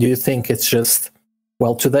 Do you think it's just,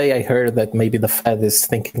 well, today I heard that maybe the Fed is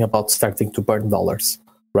thinking about starting to burn dollars,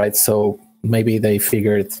 right? So maybe they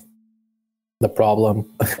figured the problem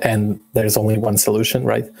and there's only one solution,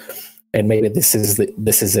 right? And maybe this is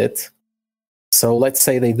it. So let's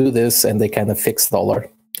say they do this and they kind of fix dollar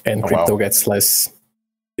and crypto gets less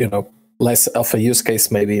of a use case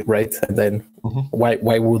maybe, right? And then why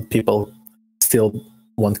would people still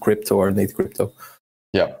want crypto or need crypto?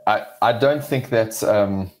 Yeah, I don't think that's,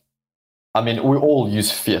 I mean, we all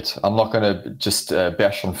use fiat. I'm not going to just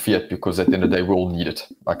bash on fiat, because at the end of the day, we all need it.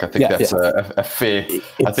 Like, I think that's a fair,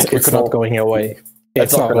 I think it's not going away.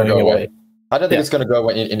 It's not going to go away. I don't think it's going to go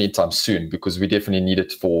away anytime soon, because we definitely need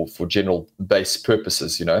it for general base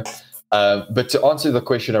purposes, But to answer the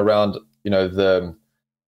question around, the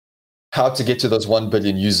how to get to those 1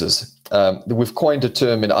 billion users, we've coined a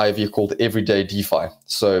term in IV called everyday DeFi.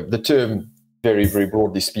 So the term, very, very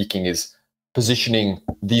broadly speaking, is positioning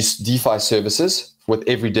these DeFi services with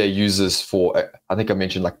everyday users for, I think I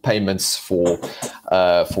mentioned, like payments, for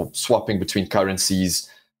swapping between currencies,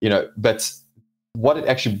 But what it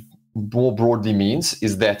actually more broadly means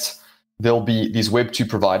is that there'll be these Web2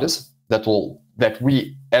 providers that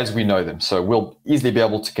we, as we know them, so we'll easily be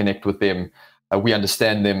able to connect with them. We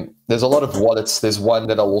understand them. There's a lot of wallets. There's one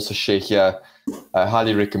that I'll also share here. I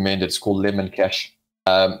highly recommend it. It's called Lemon Cash.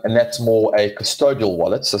 And that's more a custodial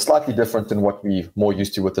wallet, so slightly different than what we're more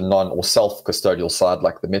used to with the non or self-custodial side,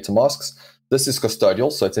 like the MetaMasks. This is custodial,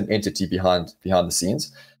 so it's an entity behind the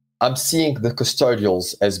scenes. I'm seeing the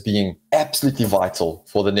custodials as being absolutely vital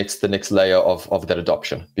for the next layer of that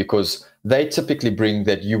adoption, because they typically bring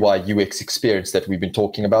that UI UX experience that we've been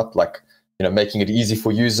talking about, like making it easy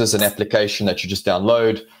for users, an application that you just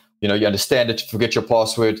download. You understand it, you forget your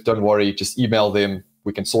password, don't worry, just email them,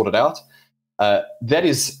 we can sort it out. That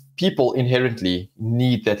is, people inherently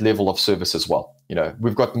need that level of service as well.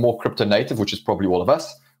 We've got more crypto native, which is probably all of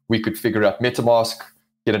us. We could figure out MetaMask,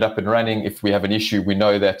 get it up and running. If we have an issue, we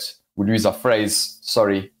know that we'll use our phrase,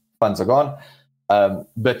 sorry, funds are gone.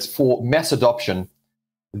 But for mass adoption,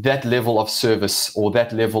 that level of service or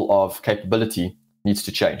that level of capability needs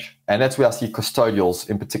to change. And that's where I see custodials,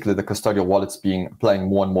 in particular the custodial wallets, playing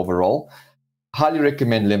more and more of a role. Highly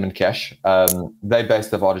recommend Lemon Cash. They're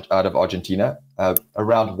based out of Argentina,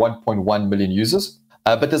 around 1.1 million users.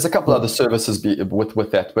 But there's a couple other services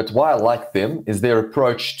with that. But why I like them is their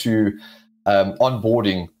approach to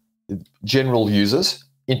onboarding general users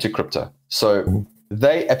into crypto. So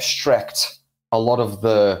they abstract a lot of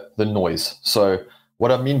the noise. So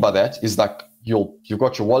What I mean by that is like you've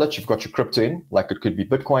got your wallet, you've got your crypto in, like it could be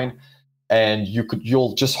Bitcoin, and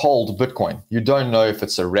you'll just hold Bitcoin. You don't know if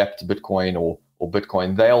it's a wrapped Bitcoin or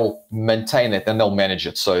Bitcoin. They'll maintain it and they'll manage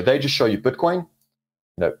it. So they just show you Bitcoin,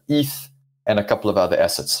 ETH, and a couple of other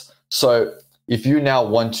assets. So if you now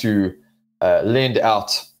want to lend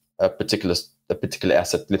out a particular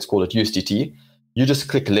asset, let's call it USDT, you just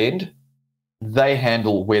click lend. They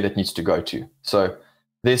handle where that needs to go to. So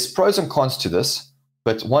there's pros and cons to this,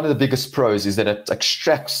 but one of the biggest pros is that it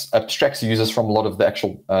abstracts users from a lot of the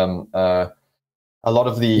actual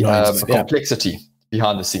complexity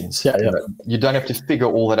behind the scenes. You don't have to figure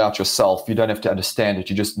all that out yourself. You don't have to understand it.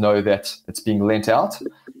 You just know that it's being lent out.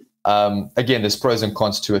 Again, there's pros and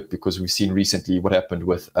cons to it because we've seen recently what happened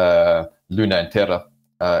with Luna and Terra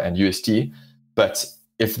and UST. But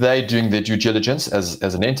if they're doing their due diligence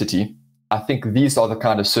as an entity, I think these are the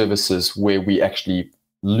kind of services where we actually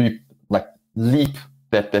leap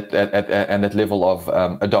that level of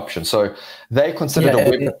adoption. So they considered a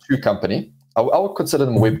Web 2 company. I would consider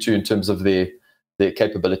them Web 2 in terms of their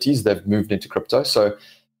capabilities. They've moved into crypto. So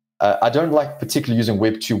I don't like particularly using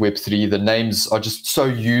Web 2, Web 3. The names are just so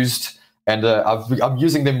used, and I'm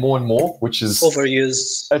using them more and more, which is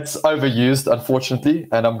overused. It's overused, unfortunately,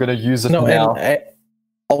 and I'm going to use it now.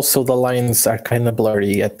 Also, the lines are kind of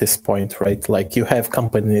blurry at this point, right? Like you have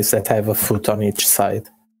companies that have a foot on each side,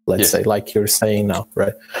 let's say, like you're saying now,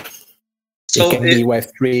 right? So it can be Web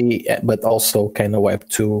 3, but also kind of Web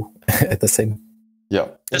 2 at the same. Yeah.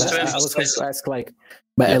 I was going to ask,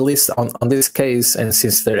 but at least on this case, and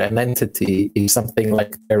since they're an entity, if something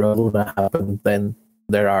like Terra Luna happened, then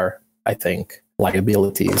there are, I think,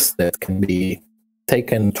 liabilities that can be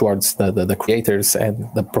taken towards the creators and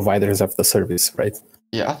the providers of the service, right?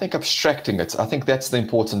 Yeah, I think abstracting it. I think that's the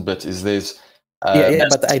important bit. Is there's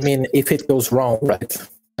but I mean, if it goes wrong, right?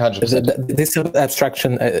 100%. This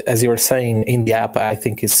abstraction, as you were saying in the app, I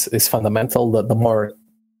think is fundamental. The more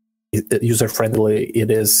user friendly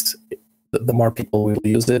it is, the more people will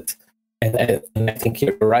use it. And I think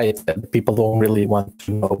you're right that people don't really want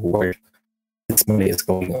to know where this money is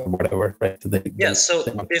going or whatever, right? So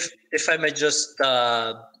if I may just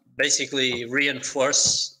basically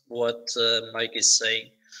reinforce what Mike is saying,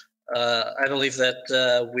 I believe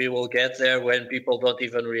that we will get there when people don't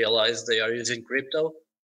even realize they are using crypto,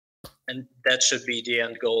 and that should be the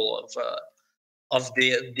end goal of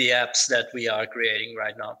the apps that we are creating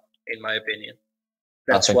right now, in my opinion.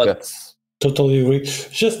 That's totally agree.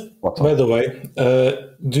 Just by the way,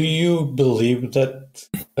 do you believe that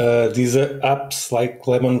these apps like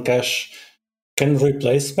Lemon Cash can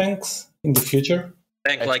replace banks in the future?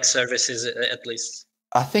 Bank-like services, at least.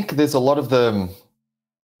 I think there's a lot of them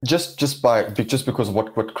just because of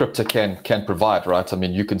what crypto can provide, right? I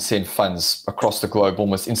mean, you can send funds across the globe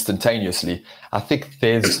almost instantaneously. I think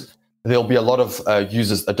there'll be a lot of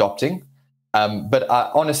users adopting, but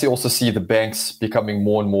I honestly also see the banks becoming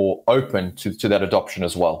more and more open to that adoption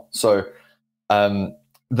as well. So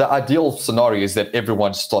the ideal scenario is that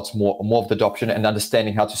everyone starts more of the adoption and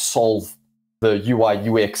understanding how to solve the UI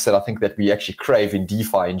UX that I think that we actually crave in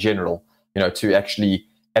DeFi in general, to actually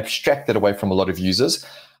abstract that away from a lot of users.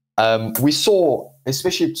 We saw,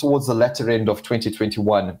 especially towards the latter end of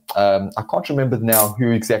 2021, I can't remember now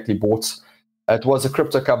who exactly bought. It was a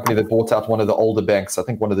crypto company that bought out one of the older banks. I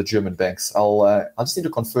think one of the German banks. I just need to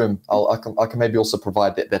confirm. I can maybe also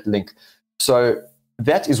provide that link. So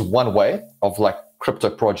that is one way of like crypto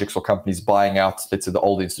projects or companies buying out, let's say, the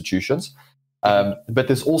old institutions. But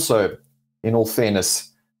there's also, in all fairness,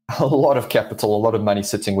 a lot of capital, a lot of money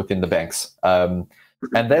sitting within the banks. And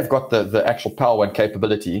they've got the actual power and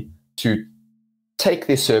capability to take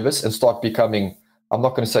their service and start becoming, I'm not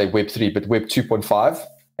going to say Web 3, but Web 2.5,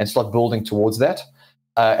 and start building towards that.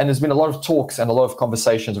 And there's been a lot of talks and a lot of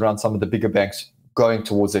conversations around some of the bigger banks going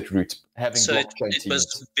towards that route. So it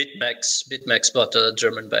was BitMEX bought a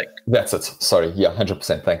German bank. That's it. Sorry. Yeah,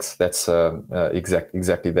 100%. Thanks. That's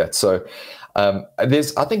exactly that. So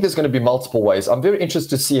I think there's going to be multiple ways. I'm very interested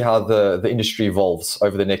to see how the industry evolves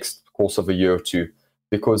over the next course of a year or two,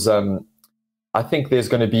 because I think there's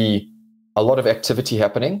going to be a lot of activity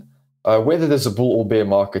happening. Whether there's a bull or bear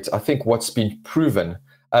market, I think what's been proven,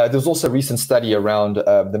 there's also a recent study around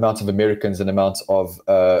the amount of Americans and the amount of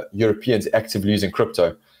Europeans actively using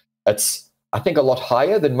crypto. It's, I think, a lot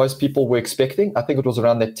higher than most people were expecting. I think it was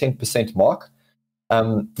around that 10% mark,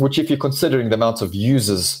 which, if you're considering the amount of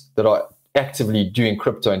users that are actively doing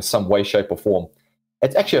crypto in some way, shape, or form,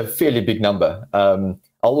 it's actually a fairly big number.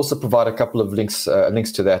 I'll also provide a couple of links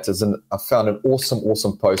to that. I found an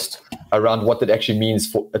awesome post around what that actually means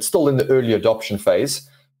for. It's still in the early adoption phase,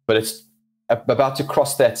 but it's about to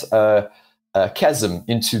cross that chasm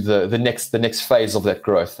into the next phase of that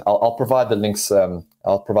growth. I'll provide the links.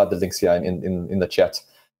 I'll provide the links here in the chat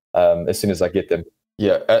as soon as I get them.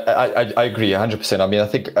 Yeah, I agree 100%. I mean, I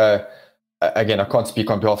think again, I can't speak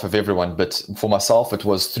on behalf of everyone, but for myself, it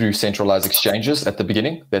was through centralized exchanges at the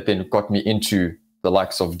beginning that then got me into the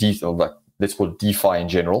likes of let's call it DeFi in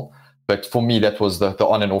general. But for me, that was the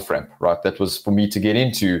on and off ramp, right? That was for me to get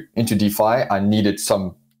into DeFi. I needed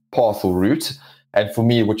some path or route. And for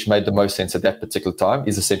me, which made the most sense at that particular time,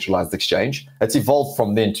 is a centralized exchange. It's evolved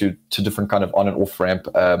from then to different kind of on and off ramp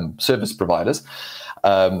service providers.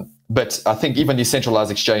 But I think even these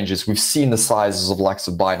centralized exchanges, we've seen the sizes of likes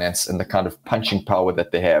of Binance and the kind of punching power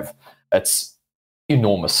that they have. It's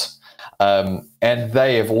enormous. And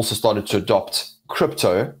they have also started to adopt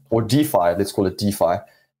crypto or DeFi, let's call it DeFi,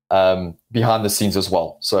 behind the scenes as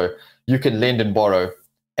well. So you can lend and borrow,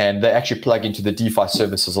 and they actually plug into the DeFi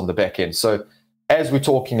services on the back end. So as we're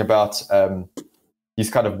talking about these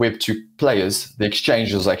kind of Web2 players, the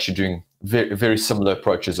exchanges are actually doing very, very similar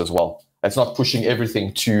approaches as well. It's not pushing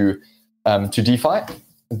everything to DeFi.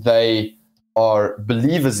 They are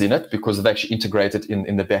believers in it because they've actually integrated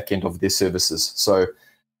in the back end of their services. So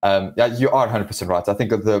yeah, you are 100% right. I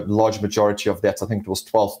think the large majority of that, I think it was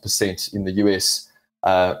 12% in the US,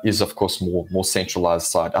 is of course more centralized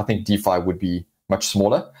side. I think DeFi would be much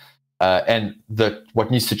smaller. And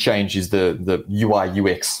what needs to change is the UI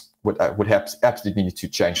UX would absolutely need to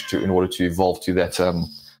change in order to evolve to that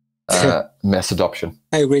mass adoption.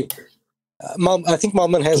 I agree. I think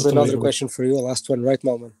Malman has another question for you. Last one, right,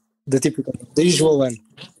 Malman? The usual one.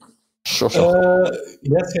 Sure.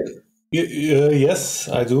 Yes,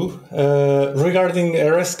 I do. Regarding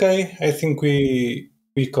RSK, I think we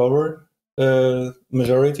covered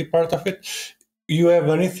majority part of it. You have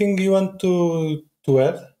anything you want to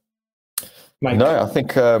add, Mike? No,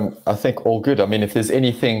 I think all good. I mean, if there's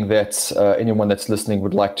anything that anyone that's listening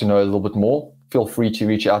would like to know a little bit more, feel free to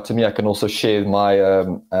reach out to me. I can also share my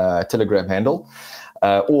Telegram handle,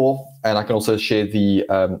 and I can also share the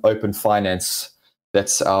Open Finance.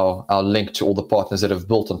 That's our link to all the partners that have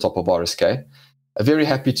built on top of RSK. I'm very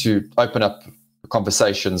happy to open up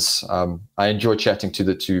conversations. I enjoy chatting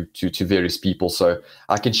to various people, so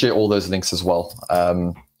I can share all those links as well.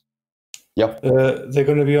 Yep. They're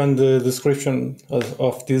going to be on the description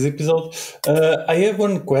of this episode. I have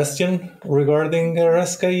one question regarding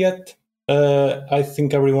RSK yet. I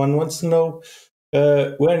think everyone wants to know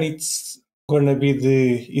when it's going to be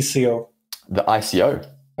the ECO. The ICO.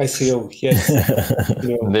 ICO, yes.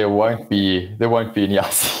 No. There won't be any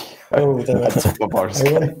ICO. Oh,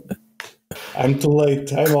 I'm too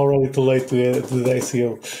late. I'm already too late to the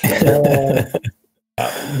ICO.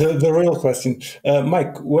 The real question,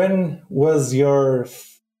 Mike, when was your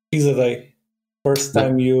Pizza Day? First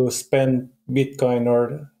time you spent Bitcoin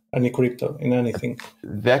or any crypto in anything?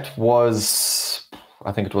 That was,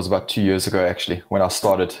 I think it was about 2 years ago, actually, when I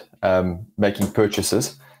started making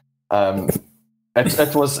purchases.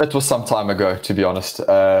 It was some time ago, to be honest.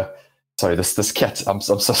 Sorry, this cat. I'm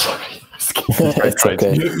so sorry. It's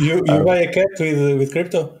okay. You buy a cat with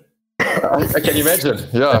crypto? I can imagine.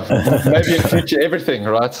 Yeah, maybe in future everything,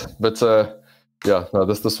 right? But yeah, no.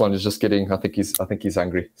 This one is just getting. I think he's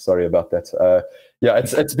hungry. Sorry about that. Yeah,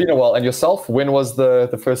 it's been a while. And yourself, when was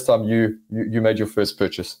the first time you made your first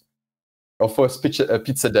purchase, or first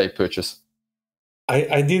pizza day purchase?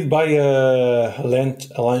 I did buy a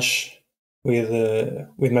lunch with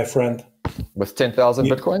my friend. With 10,000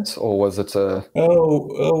 bitcoins, or was it?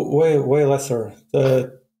 Way lesser.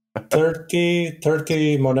 30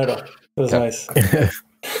 monero. It was nice.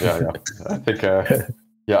 Yeah. I think. I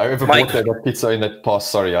ever bought that pizza in that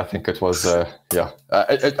past. Sorry, I think it was.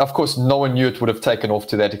 Of course, no one knew it would have taken off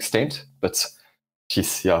to that extent, but.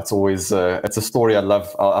 Geez, yeah, it's always it's a story I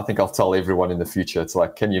love. I think I'll tell everyone in the future. It's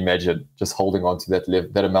like, can you imagine just holding on to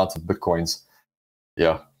that amount of bitcoins?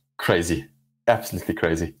 Yeah, crazy, absolutely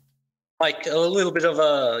crazy. Mike, a little bit of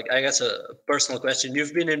a personal question.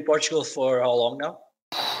 You've been in Portugal for how long now?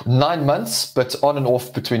 9 months, but on and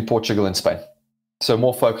off between Portugal and Spain. So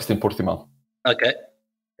more focused in Portimão. Okay.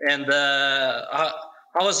 And how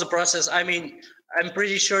was the process? I mean, I'm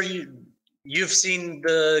pretty sure you've seen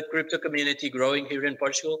the crypto community growing here in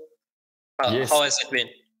Portugal. Yes. How has it been?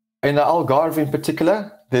 In the Algarve, in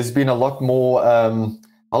particular, there's been a lot more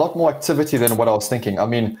activity than what I was thinking. I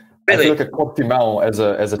mean, really? If you look at Portimão as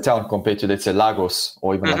a town compared to, let's say, Lagos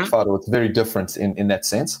or even like Faro, it's very different in that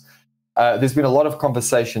sense. There's been a lot of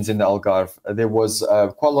conversations in the Algarve. There was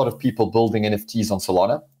quite a lot of people building NFTs on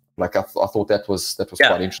Solana. Like I thought that was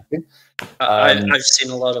quite interesting. I've seen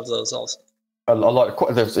a lot of those also. a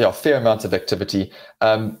lot. There's a fair amount of activity.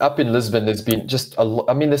 Up in Lisbon, there's been just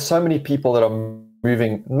I mean, there's so many people that are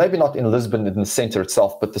moving. Maybe not in Lisbon in the center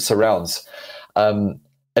itself, but the surrounds.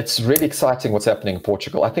 It's really exciting what's happening in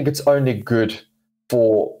Portugal. I think it's only good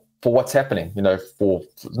for what's happening. For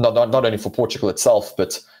not only for Portugal itself,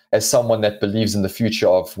 but as someone that believes in the future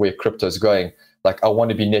of where crypto is going. Like, I want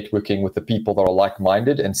to be networking with the people that are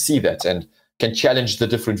like-minded and see that and can challenge the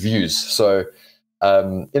different views. So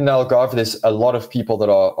in the Algarve, there's a lot of people that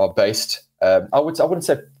are based. I wouldn't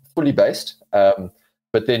say fully based,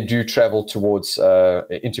 but then do travel towards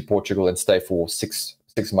into Portugal and stay for six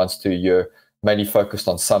months to a year, mainly focused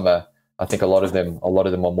on summer. I think a lot of them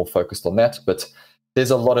are more focused on that. But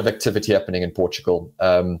there's a lot of activity happening in Portugal.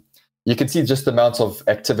 You can see just the amount of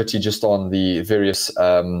activity just on the various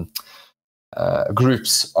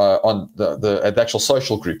groups, on the actual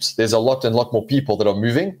social groups. There's a lot more people that are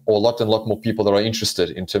moving, or a lot more people that are interested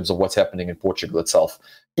in terms of what's happening in Portugal itself.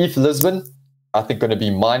 ETH Lisbon, I think, going to be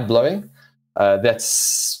mind-blowing.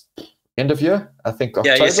 That's end of year, I think.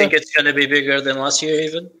 October. Yeah, you think it's going to be bigger than last year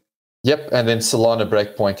even? Yep, and then Solana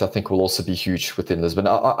Breakpoint, I think, will also be huge within Lisbon.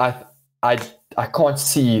 I can't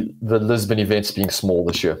see the Lisbon events being small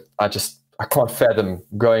this year. I can't fathom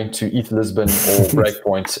going to ETH Lisbon or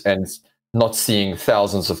Breakpoint and not seeing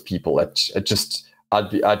thousands of people.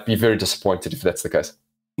 I'd be very disappointed if that's the case.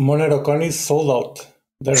 MoneroCon is sold out.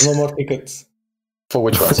 There's no more tickets. For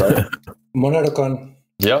which one, sorry? MoneroCon.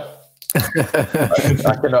 Yeah.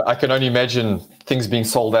 I can only imagine things being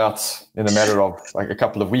sold out in a matter of like a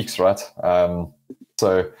couple of weeks, right?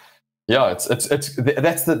 So yeah,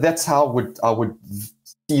 that's how I would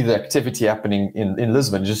see the activity happening in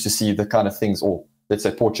Lisbon, just to see the kind of things, or let's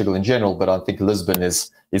say Portugal in general, but I think Lisbon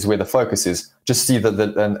is where the focus is. Just see the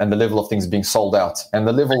level of things being sold out and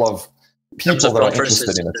the level of people that are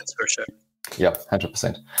interested in it. That's for sure. Yeah,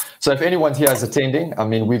 100%. So if anyone here is attending, I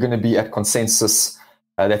mean, we're going to be at Consensus.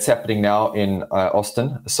 That's happening now in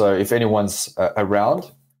Austin. So if anyone's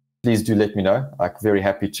around, please do let me know. I'm very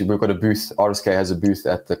happy to. We've got a booth. RSK has a booth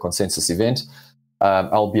at the Consensus event.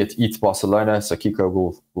 I'll be at ETH Barcelona, so Kiko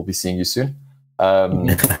will be seeing you soon.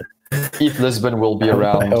 ETH Lisbon will be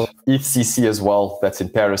around. ETH CC as well. That's in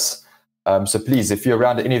Paris. So please, if you're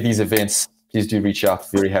around at any of these events, please do reach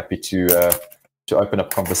out. Very happy to open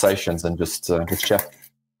up conversations and just chat.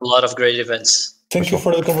 A lot of great events. Thank you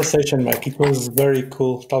for the conversation, Mike. It was very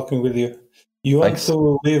cool talking with you. You want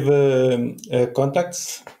to leave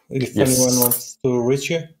contacts if anyone wants to reach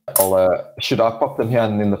you? Should I pop them here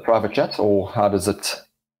in the private chat, or how does it?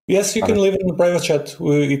 Yes, you can leave it in the private chat.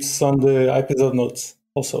 It's on the episode notes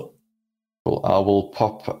also. Cool. I will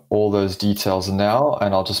pop all those details now,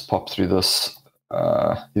 and I'll just pop through this.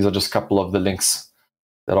 These are just a couple of the links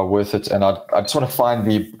that are worth it, and I just want to find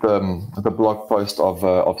the blog post of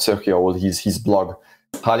Sergio, or his blog.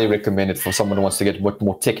 Highly recommended for someone who wants to get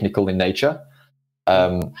more technical in nature.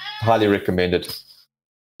 Highly recommended.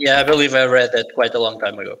 Yeah, I believe I read that quite a long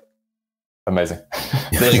time ago. Amazing.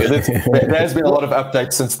 There's been a lot of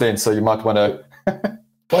updates since then, so you might want to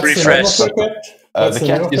refresh. The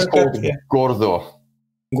cat is called Gordo.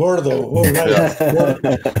 Gordo. Oh, nice.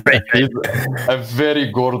 Great. He's a very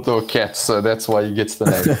gordo cat, so that's why he gets the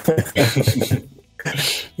name.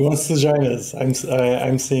 He wants to join us.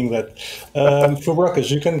 I'm seeing that. For Brockers,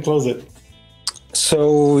 you can close it.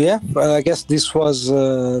 So yeah, I guess this was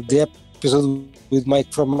the episode with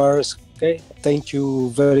Mike from RSK. Thank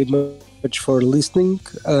you very much for listening,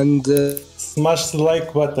 and smash the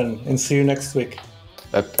like button, and see you next week.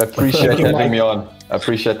 I appreciate having me on. I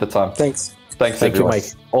appreciate the time. Thanks. Thank you,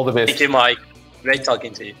 Mike. All the best. Thank you, Mike. Great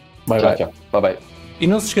talking to you. Bye-bye. Bye-bye. E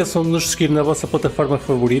não se esqueçam de nos seguir na vossa plataforma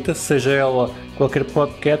favorita, seja ela qualquer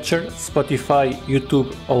podcatcher, Spotify,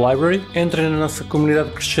 YouTube ou Library. Entrem na nossa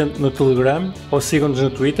comunidade crescente no Telegram ou sigam-nos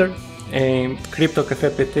no Twitter, em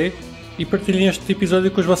CryptoCafé PT, e partilhem este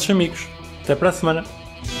episódio com os vossos amigos. Até para a semana!